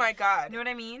 Oh, my God. You know what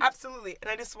I mean? Absolutely. And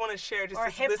I just want to share just Or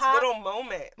this hip-hop. little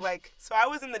moment. Like, so I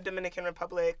was in the Dominican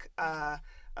Republic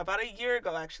about a year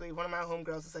ago, actually. One of my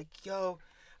homegirls was like, yo,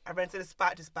 I rented a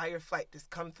spot. Just buy your flight. Just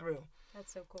come through.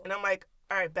 That's so cool. And I'm like,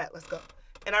 all right, bet. Let's go.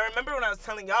 And I remember when I was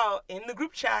telling y'all in the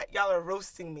group chat, y'all are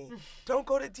roasting me. Don't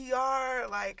go to DR.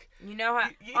 Like, You know how?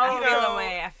 you I feel know,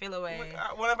 away. I feel away.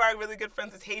 one of our really good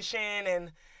friends is Haitian,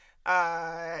 and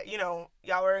you know,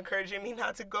 y'all were encouraging me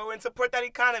not to go and support that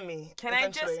economy. Can I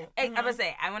just? essentially. I'm gonna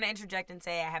say I want to interject and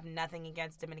say I have nothing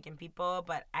against Dominican people,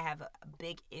 but I have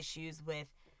big issues with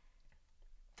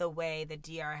the way the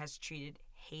DR has treated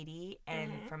Haiti,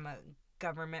 and from a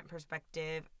government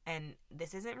perspective. And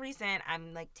this isn't recent.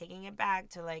 I'm like taking it back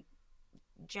to like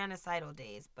genocidal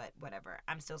days, but whatever.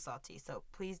 I'm still salty. So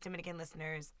please, Dominican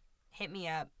listeners, hit me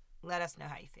up. Let us know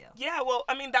how you feel. Yeah, well,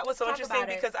 I mean, that was so Talk interesting about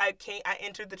it. because I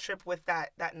entered the trip with that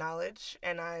knowledge,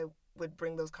 and I would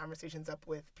bring those conversations up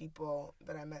with people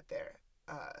that I met there.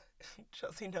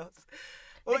 Chelsea knows.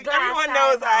 Well, glass everyone eye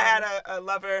knows I man. had a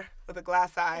lover with a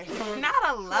glass eye. Not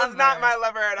a Who lover. was not my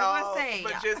lover at I was all, gonna say,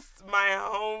 but yeah. just my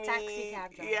homie. Taxi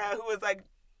cab driver. Yeah, who was like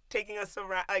taking us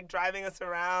around, like driving us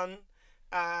around.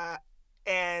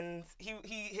 And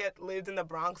he had lived in the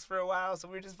Bronx for a while, so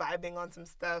we were just vibing on some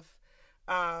stuff.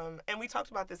 And we talked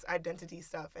about this identity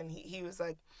stuff, and he was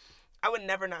like, I would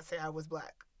never not say I was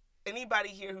black. Anybody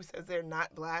here who says they're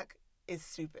not black is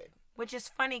stupid. Which is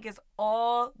funny because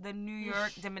all the New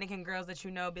York Dominican girls that you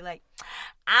know be like,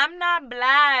 I'm not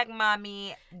black,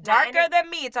 mommy. Darker than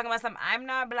me. Talking about something, I'm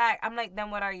not black. I'm like, then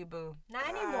what are you, boo? Not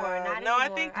anymore. Not no, I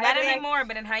anymore. think- Not think- anymore,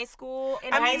 but in high school.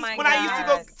 In I high mean, my when I used to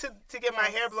God. go to get my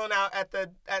Yes. hair blown out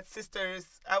at Sisters,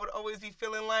 I would always be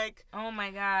feeling like Oh my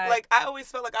God. I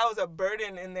always felt like I was a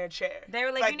burden in their chair. They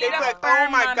were like, you they'd need be a like, fur, oh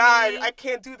my mommy. God, I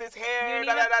can't do this hair. You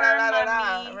da, need da, a da, fur, da, da,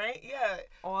 da, mommy. right? Yeah.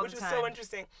 All Which the is time. so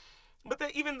interesting. But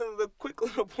even the quick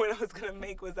little point I was going to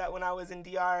make was that when I was in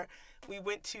DR, we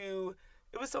went to,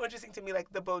 it was so interesting to me,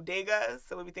 like the bodegas.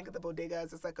 So when we think of the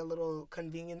bodegas, it's like a little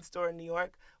convenience store in New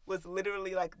York, was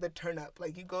literally like the turn up.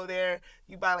 Like you go there,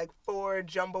 you buy like 4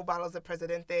 jumbo bottles of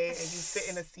Presidente, and you sit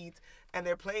in a seat, and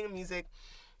they're playing music.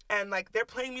 And like they're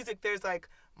playing music, there's like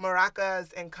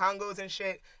maracas and congos and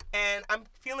shit. And I'm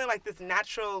feeling like this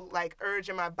natural like urge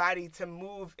in my body to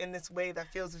move in this way that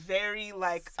feels very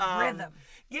like Rhythm.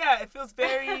 Yeah, it feels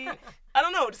very I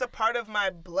don't know, just a part of my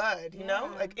blood, you know?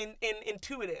 Yeah. Like in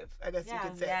intuitive, I guess you Yeah.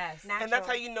 could say. Yes. Natural. And that's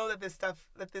how you know that this stuff,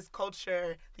 that this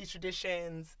culture, these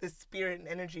traditions, this spirit and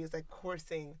energy is like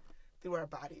coursing through our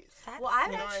bodies. That's Well, I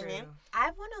so You know what I true. mean?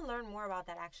 I want to learn more about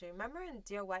that actually. Remember in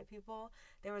Dear White People,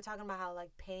 they were talking about how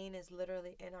like pain is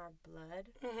literally in our blood.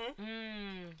 Mm-hmm.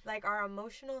 Mm. Like are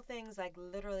emotional things like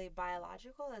literally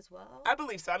biological as well? I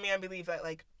believe so. I mean, I believe that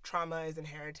like trauma is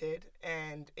inherited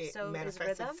and it So is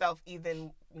manifests rhythm? itself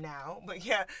even now. But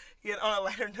yeah, on a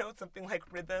lighter note, something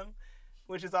like rhythm,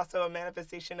 which is also a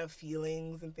manifestation of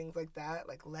feelings and things like that,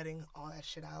 like letting all that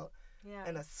shit out Yeah.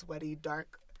 in a sweaty,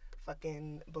 dark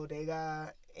fucking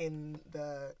bodega in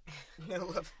the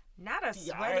middle of Not a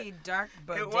Yeah, sweaty, dark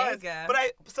bodega. It was. But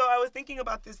I was thinking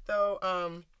about this though,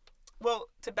 well,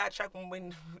 to backtrack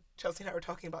when Chelsea and I were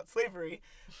talking about slavery,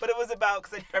 but it was about,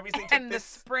 because I recently took and the this,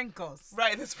 sprinkles.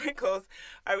 right, the sprinkles.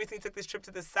 I recently took this trip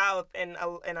to the South, and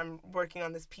I'm working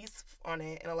on this piece on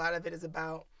it, and a lot of it is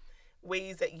about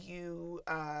ways that you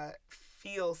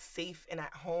feel safe and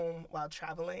at home while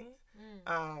traveling.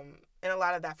 And a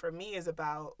lot of that for me is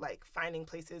about like finding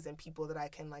places and people that I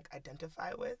can like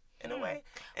identify with in a way.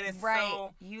 And it's Right.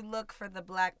 so You look for the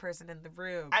black person in the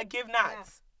room. I give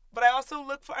nods. But I also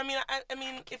look for, I mean,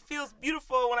 it feels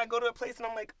beautiful when I go to a place and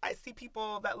I'm like, I see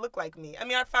people that look like me. I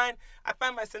mean, I find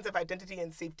my sense of identity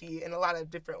and safety in a lot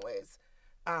of different ways.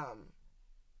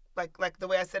 Like the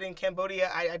way I said in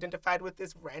Cambodia, I identified with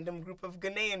this random group of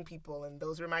Ghanaian people, and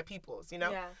those were my peoples, you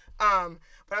know? Yeah.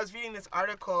 But I was reading this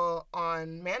article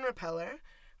on Man Repeller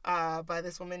by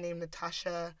this woman named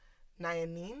Natasha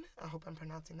Nayanin. I hope I'm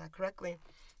pronouncing that correctly.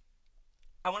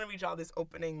 I want to read y'all this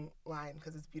opening line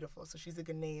because it's beautiful. So she's a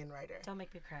Ghanaian writer. Don't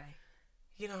make me cry.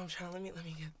 You know, I'm trying. Let me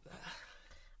get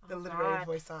the Oh, literary God.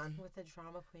 voice on. With the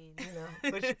drama queen. You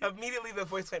know, which immediately the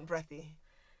voice went breathy,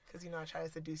 because you know I try to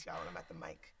seduce y'all when I'm at the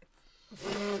mic.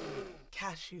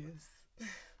 Cashews.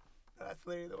 That's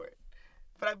literally the word.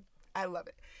 But I love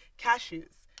it.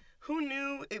 Cashews. Who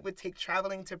knew it would take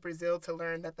traveling to Brazil to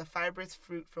learn that the fibrous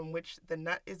fruit from which the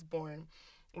nut is born,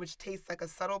 which tastes like a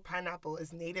subtle pineapple,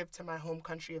 is native to my home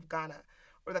country of Ghana,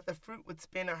 or that the fruit would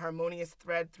spin a harmonious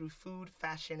thread through food,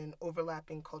 fashion, and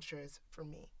overlapping cultures for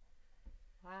me.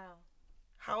 Wow.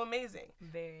 How amazing.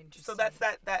 Very interesting. So that's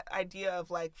that idea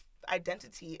of like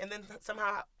identity, and then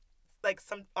somehow, like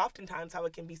oftentimes how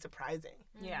it can be surprising.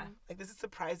 Yeah. Like this is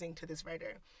surprising to this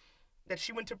writer, that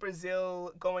she went to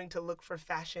Brazil going to look for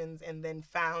fashions and then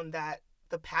found that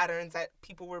the patterns that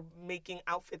people were making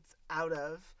outfits out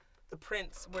of, the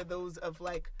prints, were those of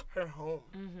like her home.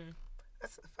 Mm-hmm.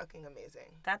 That's fucking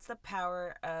amazing. That's the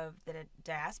power of the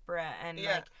diaspora. And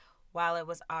Yeah. like, while it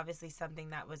was obviously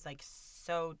something that was like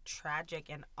so tragic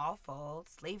and awful,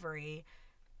 slavery,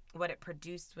 what it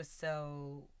produced was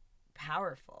so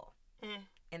powerful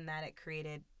in that it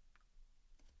created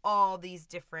all these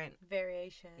different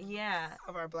Variation.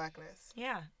 Of our blackness.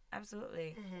 Yeah,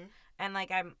 absolutely. Mm-hmm. And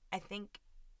like I think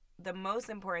the most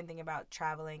important thing about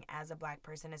traveling as a black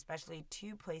person, especially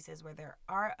to places where there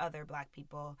are other black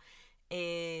people,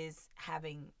 is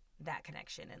having that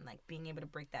connection and like being able to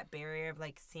break that barrier of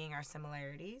like seeing our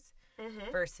similarities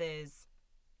versus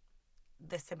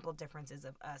the simple differences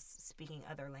of us speaking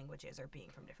other languages or being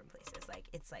from different places. Like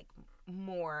it's like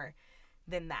more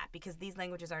than that, because these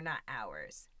languages are not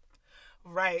ours.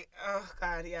 Right. Oh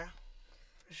God, yeah,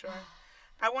 for sure.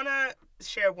 I want to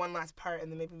share one last part,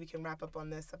 and then maybe we can wrap up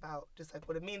on this about just like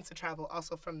what it means to travel.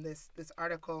 Also from this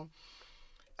article,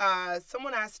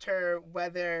 someone asked her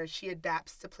whether she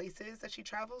adapts to places that she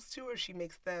travels to, or she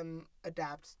makes them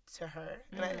adapt to her.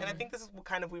 And I think this is what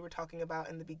kind of we were talking about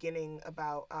in the beginning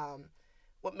about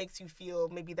what makes you feel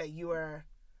maybe that you are.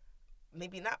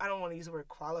 Maybe not. I don't want to use the word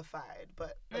qualified,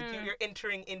 but like you're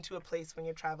entering into a place when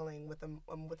you're traveling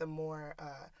with a more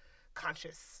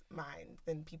conscious mind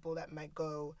than people that might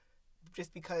go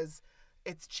just because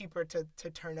it's cheaper to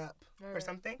turn up or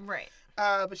something. Right.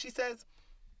 But she says,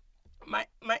 my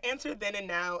answer then and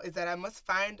now is that I must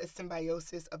find a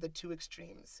symbiosis of the two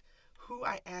extremes. Who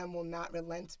I am will not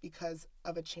relent because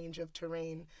of a change of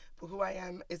terrain, but who I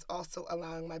am is also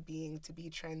allowing my being to be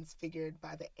transfigured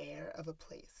by the air of a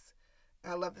place.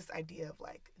 And I love this idea of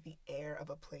like the air of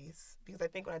a place, because I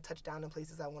think when I touch down in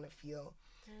places, I want to feel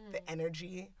the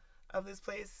energy of this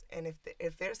place. And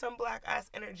if there's some black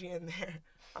ass energy in there,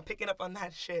 I'm picking up on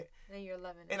that shit And you're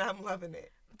loving it. and I'm loving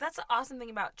it. That's the awesome thing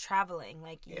about traveling.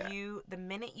 Like, Yeah. the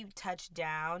minute you touch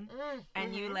down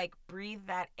and you, like, breathe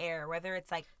that air, whether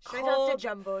it's, like, Straight cold, off the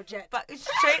jumbo jet.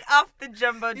 straight off the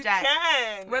jumbo You jet.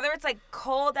 can. Whether it's, like,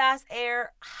 cold-ass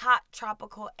air, hot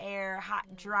tropical air,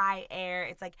 hot dry air,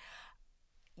 it's, like,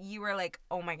 you were like,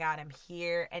 oh, my God, I'm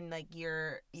here, and, like,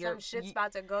 Some shit's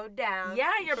about to go down.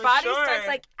 yeah, your For body sure. starts,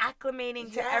 like, acclimating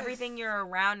to Yes. everything you're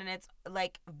around, and it's,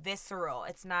 like, visceral.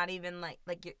 It's not even, like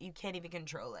you can't even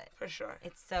control it. For sure.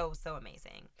 It's so, so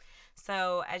amazing.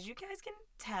 So, as you guys can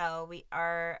tell, we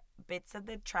are bits of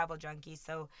the travel junkie.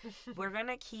 So, we're going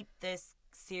to keep this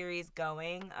series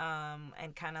going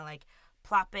and kind of, like,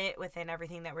 plop it within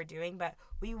everything that we're doing. But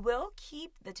we will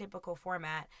keep the typical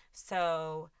format.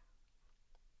 So,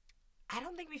 I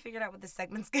don't think we figured out what the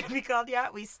segment's going to be called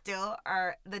yet. We still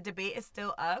are, the debate is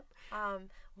still up.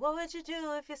 What would you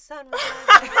do if your son was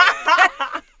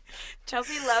like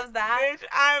Chelsea loves that. Bitch,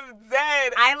 I'm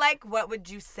dead. I like, what would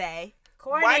you say?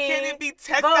 corny? Why can't it be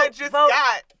text Vote, I just vote.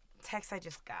 got? Text I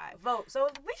just got. Vote. So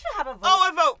we should have a vote. Oh,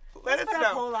 a vote. Let Let's us put a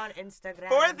know. poll on Instagram.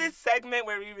 For this segment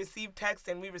where we receive text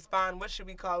and we respond, what should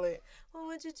we call it? What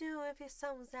would you do if your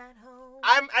son was at home?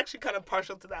 I'm actually kind of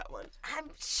partial to that one.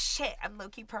 I'm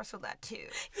low-key partial to that too.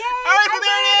 Yay! All right, so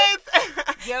there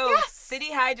it is. Yo,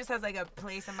 City High just has like a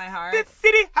place in my heart. The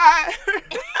City High.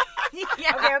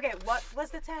 Yeah. Okay. What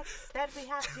was the text that we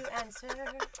have to answer?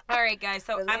 All right, guys.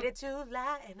 So Related to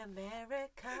Latin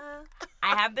America.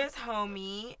 I have this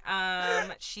homie.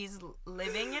 She's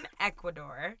living in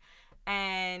Ecuador,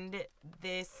 and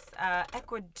this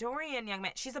Ecuadorian young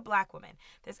man. She's a black woman.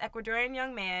 This Ecuadorian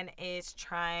young man is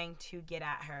trying to get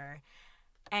at her,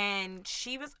 and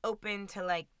she was open to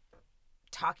like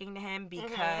talking to him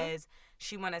because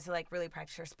she wanted to like really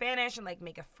practice her Spanish and like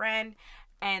make a friend.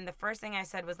 And the first thing I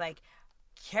said was like,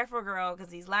 careful, girl, because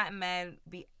these Latin men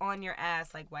be on your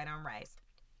ass like white on rice.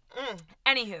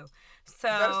 Anywho,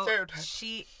 that a so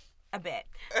stereotype? a bit.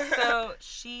 So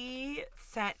she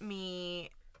sent me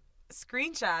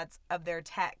screenshots of their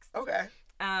text. Okay.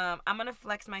 I'm gonna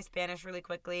flex my Spanish really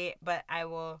quickly, but I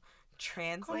will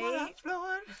translate.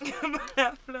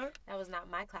 That was not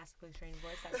my classically trained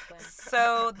voice. That was Glenn.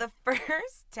 So the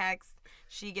first text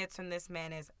she gets from this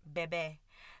man is, Bebé,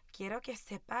 quiero que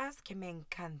sepas que me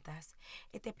encantas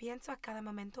y te pienso a cada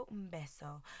momento un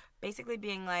beso. Basically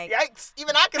being like, Yikes.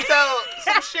 Even I can tell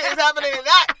some shit is happening in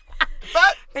that.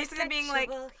 But basically being like,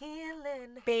 Sexual healing.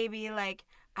 baby, like,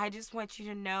 I just want you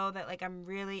to know that, like, I'm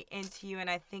really into you and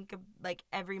I think of, like,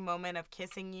 every moment of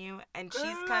kissing you. And she's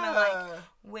kind of like,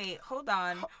 wait, hold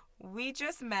on. We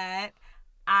just met.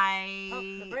 I Pump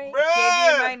the brakes. gave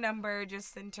you my number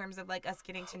just in terms of, like, us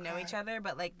getting to know each other.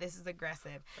 But, like, this is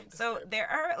aggressive. So there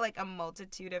are, like, a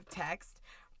multitude of texts.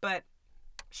 But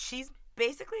she's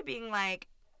basically being like,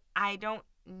 I don't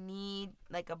need,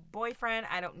 like, a boyfriend.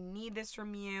 I don't need this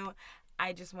from you.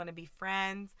 I just want to be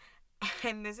friends.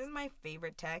 And this is my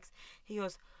favorite text. He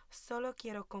goes, solo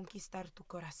quiero conquistar tu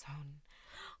corazón.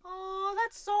 Oh,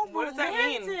 that's so what does that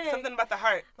romantic. mean? Something about the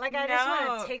heart. Like I just want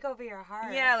No. to take over your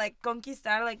heart. Yeah, like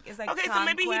conquistar, like is like Okay, conquest. so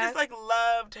maybe he just like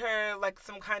loved her, like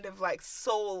some kind of like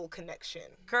soul connection.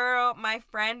 Girl, my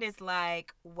friend is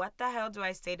like, what the hell do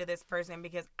I say to this person?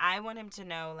 Because I want him to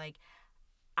know, like,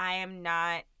 I am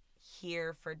not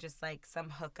here for just like some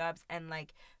hookups and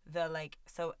like the like.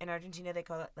 So in Argentina they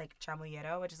call it like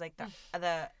chamullero, which is like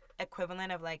the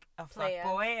equivalent of like a Player.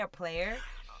 fuckboy, a player.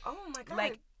 Oh my god.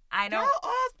 Like I y'all don't.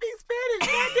 all speak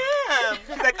Spanish. Goddamn.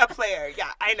 He's like a player. Yeah,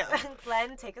 I know.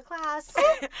 Glenn, take a class.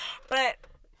 But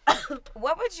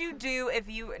what would you do if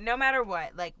you, no matter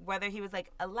what, like whether he was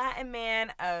like a Latin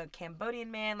man, a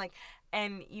Cambodian man, like,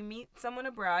 and you meet someone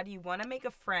abroad, you want to make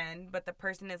a friend, but the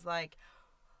person is like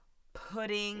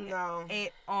putting No.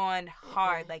 it on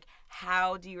hard. Like,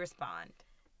 how do you respond?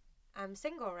 I'm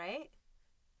single, right?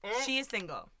 She is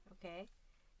single. Okay.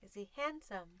 Is he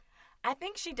handsome? I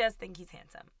think she does think he's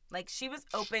handsome. Like, she was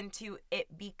open to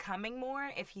it becoming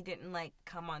more if he didn't like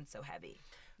come on so heavy.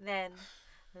 Then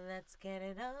let's get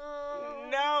it on.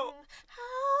 No.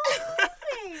 Oh,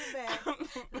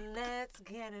 baby. Let's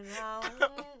get it on.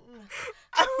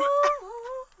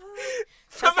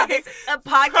 Somebody, This is a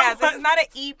podcast. This is someone- not an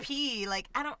EP. Like,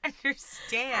 I don't I'm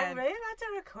understand. really about to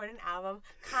record an album.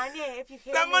 Kanye, if you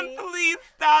hear someone me. please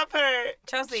stop her.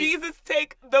 Chelsea. Jesus,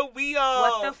 take the wheel.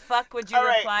 What the fuck would you All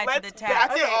right, reply to the let's text?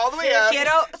 back it all the way up.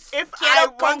 If I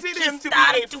wanted him to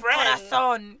be a tu friend.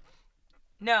 corazón.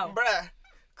 No. Bruh,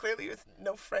 clearly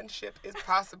no friendship is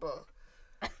possible.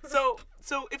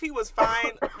 So if he was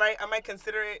fine, right, I might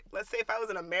consider it. Let's say if I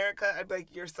was in America, I'd be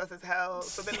like, you're sus as hell.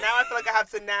 So then now I feel like I have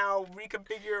to now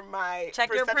reconfigure my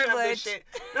Check your perception of this privilege. shit.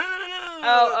 No.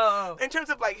 Oh. In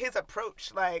terms of like his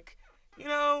approach, like, You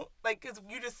know, like, because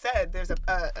you just said there's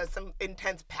some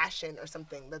intense passion or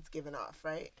something that's given off,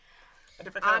 right? A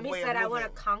different kind of He way said, of I want to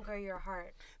moving. conquer your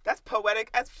heart. That's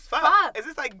poetic as fuck. Fuck. Is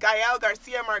this like Gael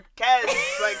Garcia Marquez?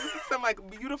 Like, this is some, like,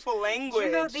 beautiful language.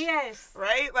 Juno Diaz.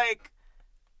 Right? Like,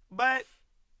 but...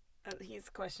 He's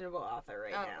a questionable author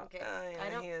right Oh, now. okay. yeah, I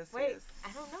don't, he is. wait, He is.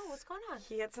 I don't know. What's going on?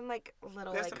 He had some like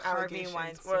little There's like some Harvey allegations.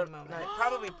 Weinstein Or, moments. like,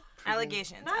 probably...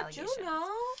 Allegations. Not allegations. Juno.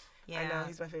 Yeah. I know,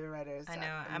 he's my favorite writer. So I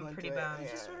know, I'm into pretty it. bummed. Yeah,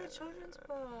 Just wrote a children's book.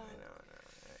 I know.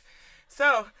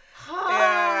 So,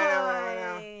 I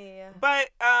know. But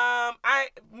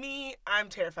I'm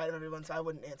terrified of everyone, so I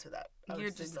wouldn't answer that. I would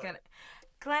You're just ignore gonna, it.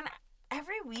 Glenn.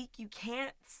 Every week you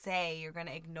can't say you're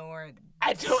gonna ignore.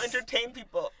 I don't entertain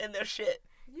people in their shit.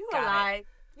 You Got a it. lie.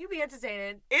 You be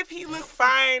entertaining. If he looked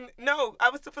fine, no, I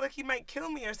would still feel like he might kill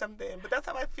me or something. But that's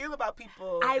how I feel about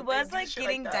people. I if they was do like shit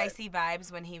getting that. dicey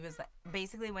vibes when he was like,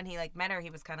 basically when he like met her, he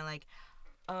was kind of like,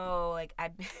 oh, like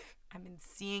I've been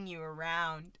seeing you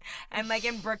around, and like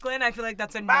in Brooklyn, I feel like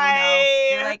that's a no no. Bye.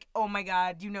 You're like, oh my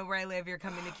god, you know where I live, you're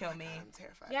coming to kill me. I'm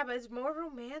terrified. Yeah, but it's more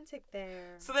romantic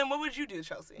there. So then, what would you do,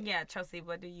 Chelsea? Yeah, Chelsea,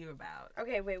 what are you about?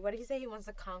 Okay, wait. What did he say? He wants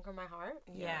to conquer my heart.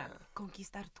 Yeah,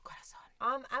 conquistar tu corazón.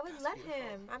 I would That's let beautiful.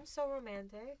 him. I'm so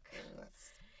romantic.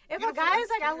 That's- If a Beautiful guy and is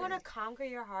like, I scary. want to conquer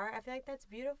your heart, I feel like that's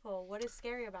beautiful. What is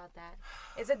scary about that?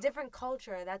 It's a different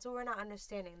culture. That's what we're not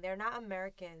understanding. They're not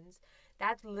Americans.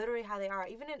 That's literally how they are.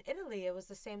 Even in Italy, it was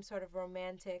the same sort of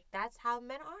romantic. That's how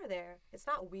men are there. It's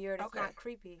not weird. It's Okay. not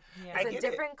creepy. Yeah. I It's a get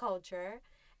it. different culture.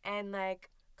 And,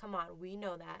 like, come on. We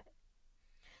know that.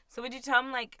 So would you tell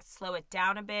him like slow it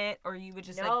down a bit, or you would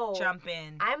just No. like jump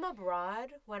in? I'm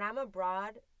abroad. When I'm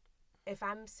abroad, if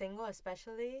I'm single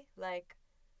especially, like,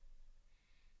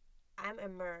 I'm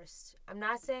immersed. I'm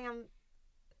not saying I'm...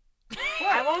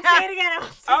 I won't say it again. I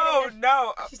won't say Oh it again.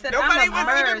 no! She said, Nobody "I'm was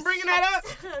even immersed." bringing that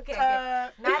up. okay, okay.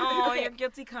 Not, Oh, okay. your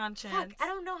guilty conscience. Fuck, I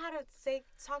don't know how to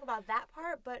talk about that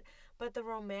part, but the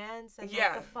romance and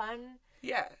Yeah. like, the fun,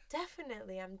 Yeah.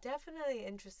 definitely. I'm definitely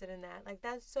interested in that. Like,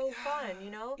 that's so fun, you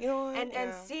know? You know what? And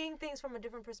yeah. seeing things from a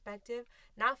different perspective,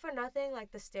 not for nothing,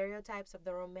 like the stereotypes of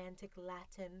the romantic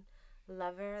Latin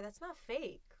lover, that's not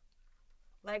fake.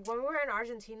 Like, when we were in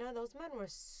Argentina, those men were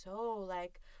so,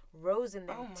 like, rose in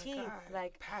their Oh my teeth. God.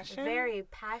 Like, Passion? very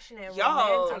passionate, Yo.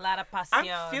 romantic. A lot of I'm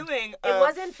pasión. feeling It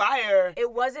wasn't- fire It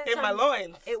wasn't in some, my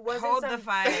loins. It wasn't Hold some, the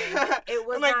fire. It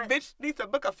was I'm like, not, bitch needs to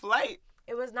book a flight.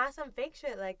 it was not some fake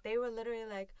shit. Like, they were literally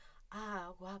like,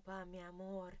 guapa, mi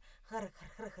amor, in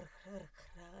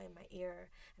my ear.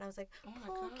 And I was like, Oh my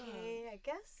God. okay, I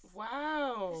guess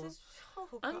Wow. this is, oh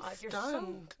I'm God, you're so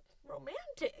stunned.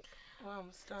 romantic. Wow,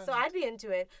 I'm stunned. So I'd be into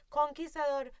it.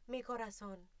 Conquistador mi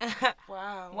corazón.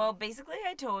 Wow. Well, basically,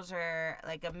 I told her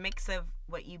like a mix of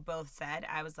what you both said.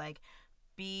 I was like,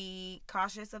 be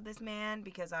cautious of this man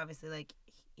because obviously, like,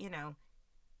 you know,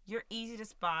 you're easy to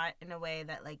spot in a way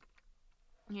that like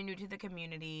you're new to the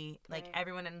community. Like Right.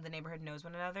 everyone in the neighborhood knows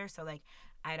one another. So like,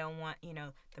 I don't want, you know,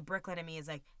 the Brooklyn in me is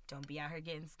like, don't be out here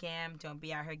getting scammed. Don't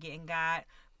be out here getting got.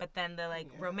 But then the like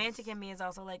romantic in me is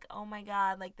also like, oh my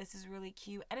God, like this is really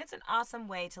cute. And it's an awesome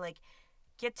way to like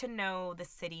get to know the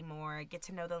city more, get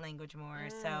to know the language more.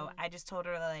 So I just told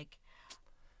her like,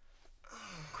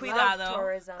 Love cuidado.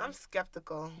 tourism. I'm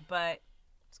skeptical. But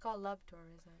It's called love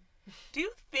tourism. Do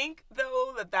you think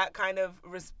though that kind of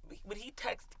would he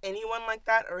text anyone like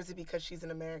that, or is it because she's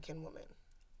an American woman?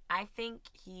 I think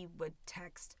he would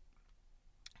text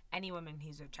any woman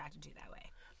he's attracted to that way.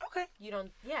 Okay. You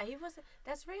don't, yeah, he wasn't,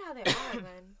 that's really how they are,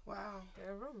 man. Wow.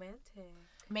 They're romantic.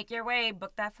 Make your way,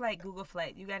 book that flight, Google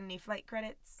flight. You got any flight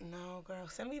credits? No, girl.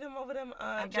 Send me them over them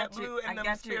I got you. JetBlue and them I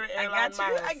got you. Spirit I Airline got you.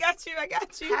 miles. I got you. I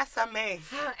got you. Pásame.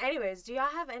 Anyways, do y'all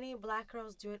have any black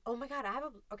girls doing, oh my God,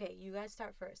 okay, you guys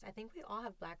start first. I think we all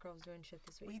have black girls doing shit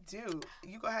this week. We do.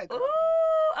 You go ahead. Girl.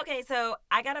 Ooh, okay, so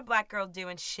I got a black girl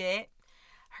doing shit.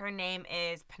 Her name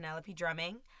is Penelope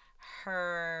Drumming.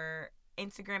 Her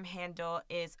Instagram handle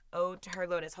is Ode to Her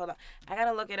Lotus. Hold on. I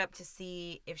gotta look it up to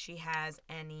see if she has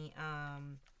any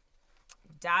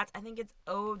dots. I think it's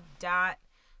Ode dot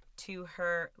to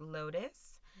Her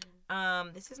Lotus.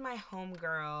 This is my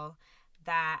homegirl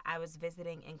that I was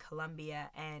visiting in Colombia,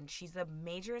 and she's a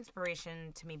major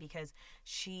inspiration to me because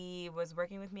she was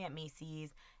working with me at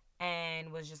Macy's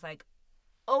and was just like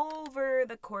over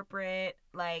the corporate,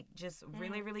 like just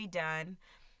really, really done,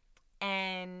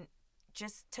 and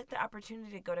just took the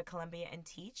opportunity to go to Colombia and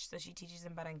teach. So she teaches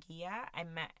in Barranquilla. I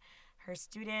met her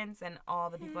students and all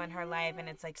the people in her life, and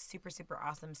it's like super, super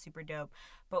awesome, super dope.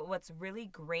 But what's really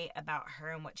great about her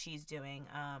and what she's doing,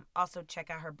 also check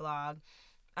out her blog,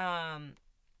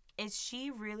 is she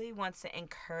really wants to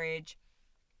encourage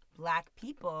black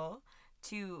people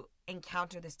to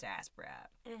encounter this diaspora,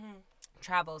 Mm-hmm.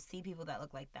 travel, see people that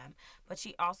look like them. But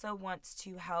she also wants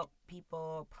to help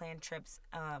people plan trips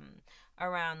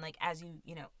around, like, as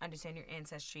you know, understand your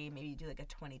ancestry. Maybe you do like a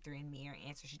 23andMe or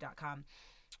Ancestry.com.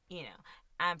 You know,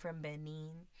 I'm from Benin.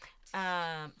 So,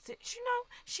 you know,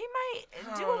 she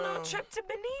might do a little trip to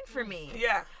Benin for me.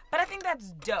 Yeah. But I think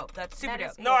that's dope. That's super That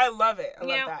is dope. No, I love it. I You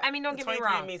love know, that. I mean, don't The get me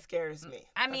wrong. 23andMe scares me.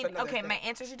 I That's mean, another okay, thing. my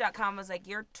Ancestry.com was like,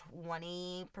 you're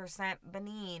 20%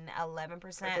 Benin,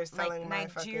 11% Like they're selling my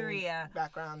Nigeria. fucking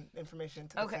background information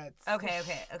to the Okay,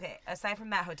 feds. okay. Aside from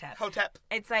that, Hotep. Hotep.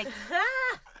 It's like,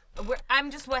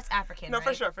 I'm just West African, No,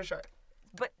 right? for sure.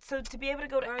 But so to be able to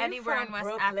go to Where are you anywhere from, in West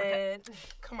Brooklyn? Africa.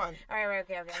 Come on. All right,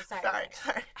 okay. I'm sorry.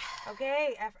 Sorry.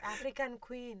 Okay, African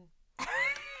queen.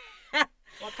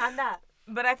 Wakanda.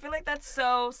 But I feel like that's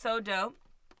so dope.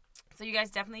 So you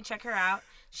guys definitely check her out.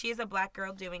 She is a black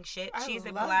girl doing shit. She's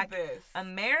a love black this.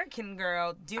 American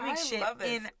girl doing shit love this.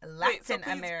 in Wait, so Latin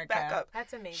please America. Back up.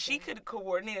 That's amazing. She could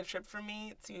coordinate a trip for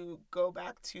me to go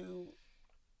back to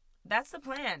That's the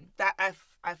plan. that.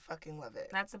 I fucking love it.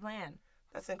 That's the plan.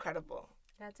 That's incredible.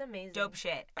 That's amazing. Dope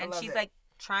shit. I And love she's it. like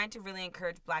trying to really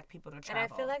encourage black people to travel.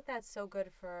 And I feel like that's so good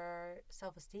for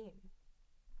self-esteem.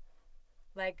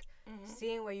 Like,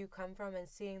 seeing where you come from and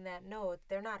seeing that, no,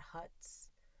 they're not huts.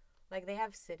 Like, they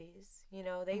have cities, you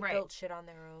know? They Right. built shit on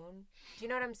their own. Do you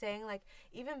know what I'm saying? Like,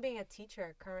 even being a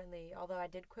teacher currently, although I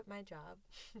did quit my job,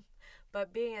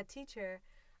 but being a teacher,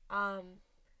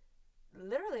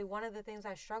 literally one of the things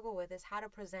I struggle with is how to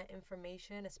present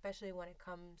information, especially when it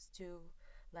comes to,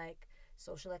 like,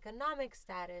 social economic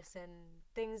status and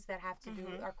things that have to do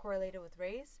are correlated with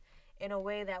race in a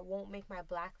way that won't make my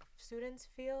black students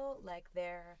feel like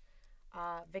they're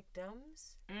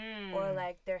victims or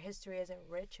like their history isn't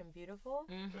rich and beautiful.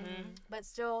 But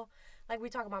still, like, we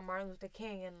talk about Martin Luther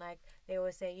King, and like they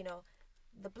always say, you know,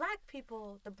 the black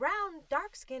people, the brown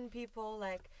dark-skinned people,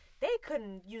 like, they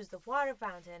couldn't use the water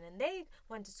fountain and they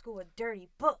went to school with dirty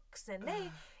books and they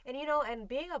and you know, and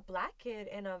being a black kid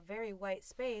in a very white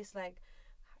space, like,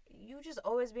 you just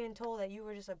always being told that you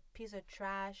were just a piece of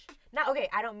trash. Not okay,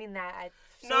 I don't mean that. I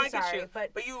get sorry, you.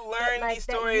 but you learn like, these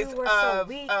that you stories were so of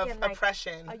weak and, like,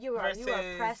 oppression. you were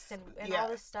oppressed and yeah, all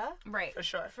this stuff. Right. for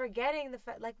sure. Forgetting the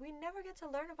fact, like, we never get to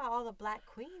learn about all the black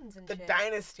queens and The shit.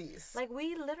 dynasties. Like,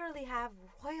 we literally have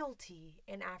royalty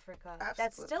in Africa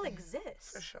that still Absolutely.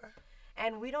 exists. For sure.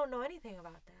 And we don't know anything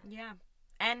about that. Yeah.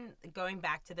 And going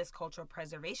back to this cultural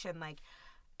preservation, like,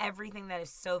 everything that is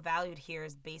so valued here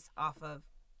is based off of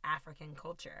African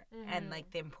culture and like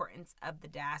the importance of the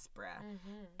diaspora.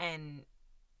 And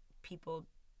people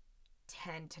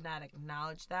tend to not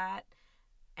acknowledge that,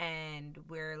 and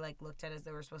we're like looked at as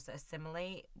though we're supposed to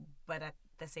assimilate, but at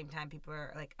the same time people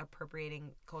are like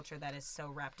appropriating culture that is so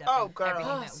wrapped up in girl.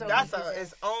 everything that so we That's do.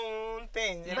 its own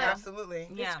thing. Yeah. Absolutely.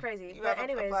 Yeah. It's crazy. You But have a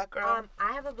anyways, black girl?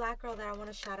 I have a black girl that I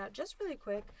want to shout out just really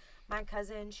quick. My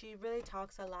cousin, she really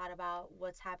talks a lot about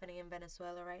what's happening in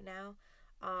Venezuela right now.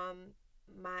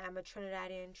 I'm a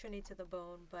Trinidadian, Trini to the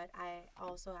bone, but I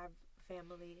also have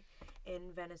family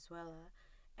in Venezuela.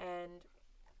 And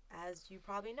as you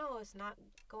probably know, it's not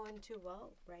going too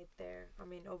well right there. I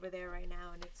mean, over there right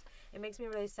now. And it makes me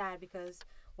really sad because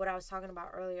what I was talking about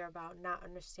earlier about not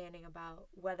understanding about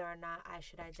whether or not I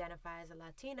should identify as a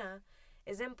Latina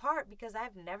is in part because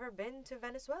I've never been to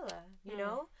Venezuela, you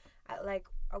know?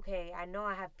 Okay, I know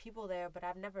I have people there, but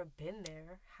I've never been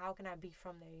there. How can I be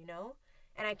from there, you know?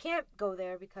 And I can't go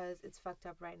there because it's fucked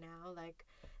up right now. Like,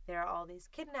 there are all these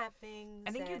kidnappings.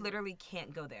 I think you literally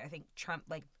can't go there. I think Trump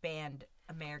like banned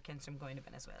Americans from going to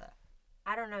Venezuela.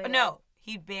 I don't know. No,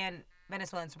 he banned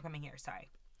Venezuelans from coming here. Sorry.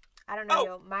 I don't know, Oh.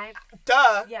 yo.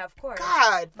 Duh. Yeah, of course.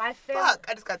 God. My Fuck.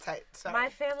 I just got tight. Sorry. My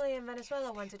family in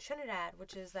Venezuela went to Trinidad,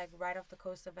 which is like right off the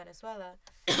coast of Venezuela,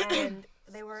 and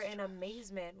they were in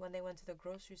amazement when they went to the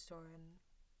grocery store and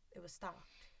it was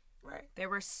stocked. Right. There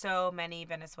were so many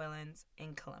Venezuelans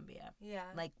in Colombia, Yeah.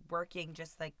 like working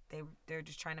just like they're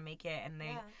just trying to make it, and they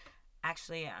Yeah.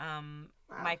 actually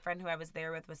my friend who I was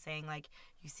there with was saying like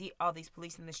you see all these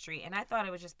police in the street, and I thought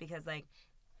it was just because like,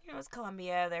 you know, it's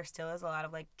Colombia, there still is a lot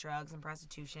of like drugs and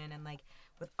prostitution, and like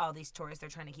with all these tourists they're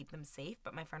trying to keep them safe.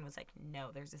 But my friend was like, no,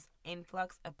 there's this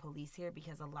influx of police here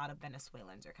because a lot of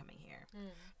Venezuelans are coming here.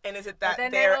 And is it that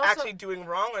then they're also- actually doing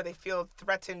wrong, or they feel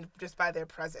threatened just by their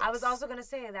presence? I was also gonna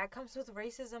say that comes with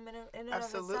racism in and of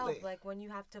Absolutely. itself. Like, when you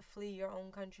have to flee your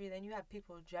own country, then you have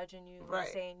people judging you Right.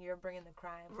 and saying you're bringing the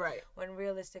crime. Right. When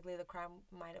realistically, the crime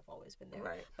might have always been there.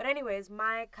 Right. But anyways,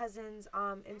 my cousin's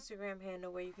Instagram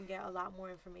handle, where you can get a lot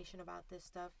more information about this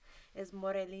stuff, is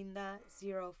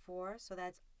Morelinda04. So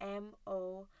that's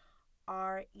MORELINDA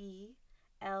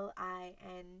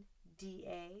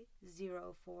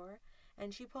DA04,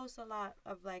 and she posts a lot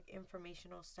of like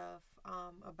informational stuff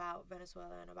about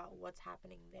Venezuela and about what's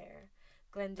happening there.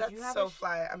 Glenn, did you have so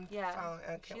fly. I'm yeah, following. I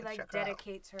can't she wait to like check her out.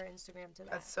 dedicates her Instagram to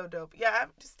that. That's so dope. Yeah,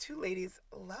 I'm just two ladies.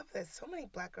 Love this. So many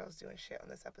black girls doing shit on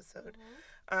this episode.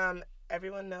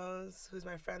 Everyone knows who's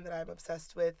my friend that I'm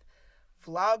obsessed with.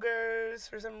 Vloggers,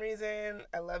 for some reason.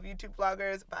 I love YouTube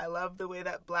vloggers, but I love the way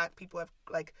that black people have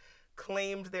like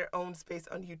claimed their own space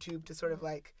on YouTube to sort of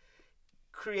like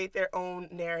create their own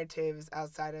narratives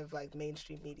outside of like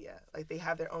mainstream media. Like they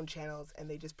have their own channels and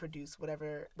they just produce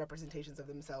whatever representations of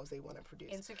themselves they want to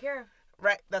produce. Insecure.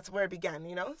 Right, that's where it began,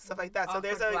 you know, stuff like that. So Awkward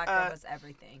there's a black girl was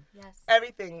everything. Yes.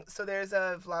 everything. So there's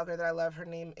a vlogger that I love. Her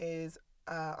name is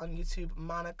on YouTube,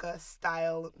 Monica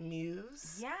Style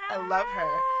Muse. Yeah. I love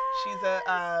her.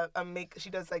 She's she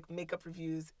does like makeup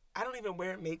reviews. I don't even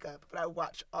wear makeup, but I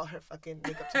watch all her fucking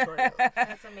makeup tutorials.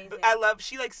 That's amazing.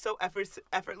 She like so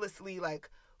effortlessly like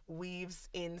weaves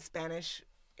in Spanish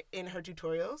in her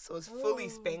tutorials, so it's fully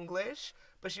Spanglish,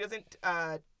 but she doesn't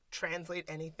translate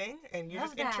anything, and you're Love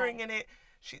just that. entering in it.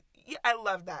 I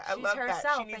love that. I She's love that.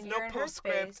 herself, She needs and no you're in her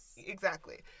postscript. space.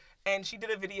 Exactly. And she did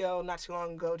a video not too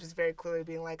long ago, just very clearly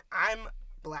being like, I'm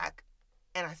black,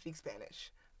 and I speak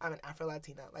Spanish. I'm an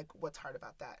Afro-Latina. Like, what's hard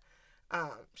about that?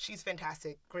 She's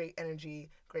fantastic. Great energy,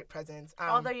 great presence.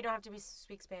 Although you don't have to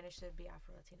speak Spanish to be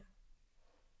Afro-Latina.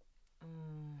 You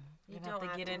You have don't to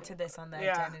have get to into be. this on the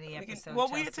Yeah, identity we can- episode. well,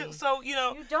 we Chelsea. so you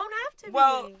know. You don't have to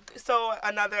Well, be. so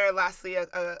lastly, a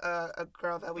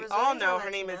girl that we all Rosario's know. a Her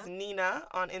name is Latina. Nina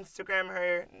on Instagram.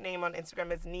 Her name on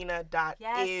Instagram is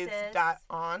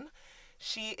Nina.is.on.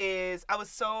 She is. I was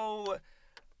so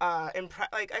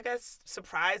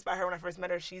surprised by her when I first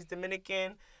met her. She's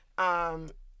Dominican,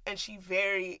 and she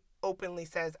very openly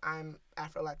says, "I'm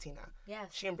Afro-Latina." Yes.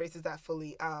 She embraces that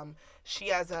fully. She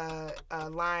has a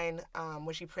line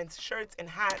where she prints shirts and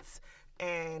hats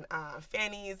and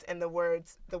fannies, and the word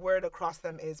across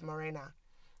them is morena.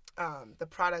 The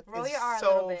product Roll is your R a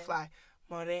little so bit. fly.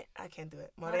 I can't do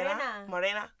it. Morena.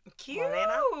 Morena. Cute.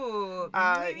 Morena.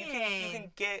 Muy You bien.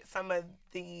 can get some of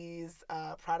these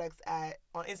products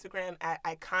on Instagram at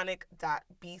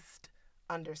iconic.beast_.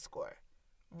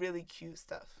 Really cute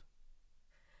stuff.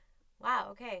 Wow,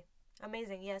 okay.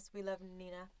 Amazing. Yes, we love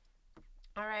Nina.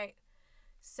 All right.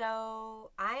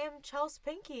 So, I am Chels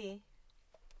Pinky.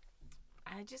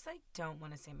 I just don't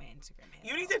want to say my Instagram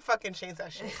handle. You need to fucking change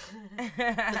that shit.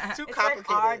 It's too It's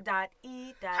complicated. like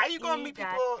R.E. How you gonna meet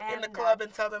people in the club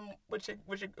and tell them what your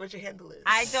handle is?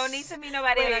 I don't need to meet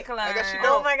nobody in the Wait, club. I guess you Oh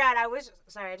don't. my god, I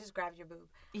just grabbed your boob.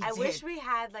 You I wish did. we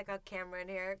had like a camera in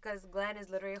here because Glenn is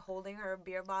literally holding her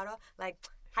beer bottle. Like,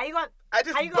 how you going? I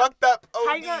just how you bucked up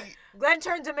How OD. you going? Glenn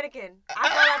turned Dominican.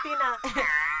 Afro-Latina.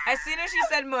 As soon as she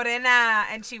said morena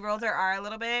and she rolled her R a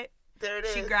little bit, There it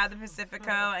is. she grabbed the Pacifico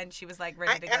and she was like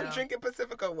ready to I go. am drinking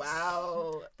Pacifico.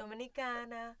 Wow.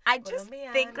 Dominicana. I just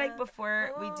think Colombiana.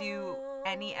 before we do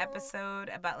any episode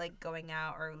about going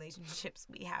out or relationships,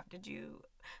 we have to do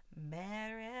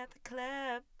Marry at the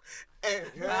Club. Okay.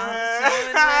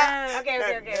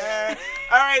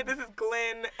 All right, this is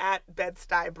Glenn at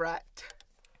Bed-Stuy Brat.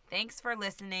 Thanks for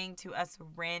listening to us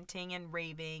ranting and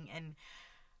raving and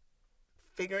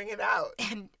Figuring it out.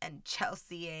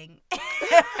 Chelseaing.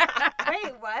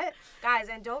 Wait, what? Guys,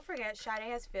 and don't forget, Sade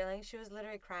has feelings. She was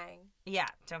literally crying. Yeah,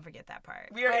 don't forget that part.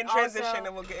 We are But in transition also,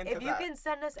 and we'll get into If you that. can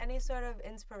send us any sort of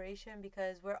inspiration,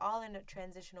 because we're all in a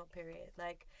transitional period.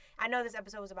 Like, I know this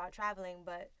episode was about traveling,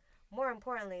 but more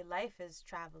importantly, life is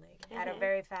traveling at a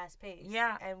very fast pace.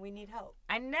 Yeah. And we need help.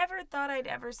 I never thought I'd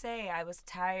ever say I was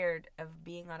tired of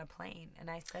being on a plane, and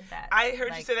I said that. I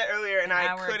heard you say that earlier and an I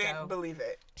hour couldn't ago. believe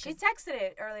it. She texted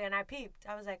it earlier and I peeped.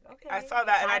 I was like, okay. I saw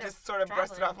that and I tired just sort of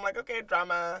brushed it traveling. off. I'm like, okay,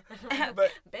 drama.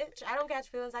 But Bitch, I don't catch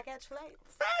feelings, I catch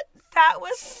flights. That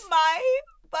was my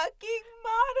fucking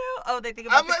motto. Oh, they think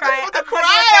about I'm to like, cry. about to cry.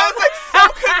 I was like so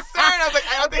concerned. I was like,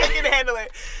 I don't think I can handle it.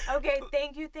 Okay,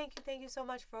 thank you so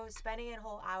much for spending a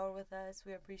whole hour with us.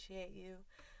 We appreciate you.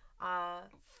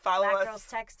 Follow Black us Girls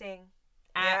Texting.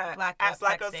 At Black Girls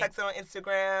Girls Texting. Texting on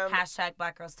Instagram. Hashtag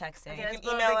Black Girls Texting. Okay, You let's can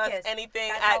blow a email big us kiss. anything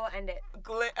That's at how we'll end it.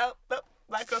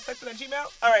 blackgirlstexting@gmail.com.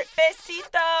 All right.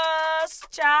 Besitos.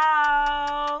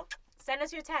 Ciao. Send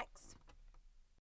us your text.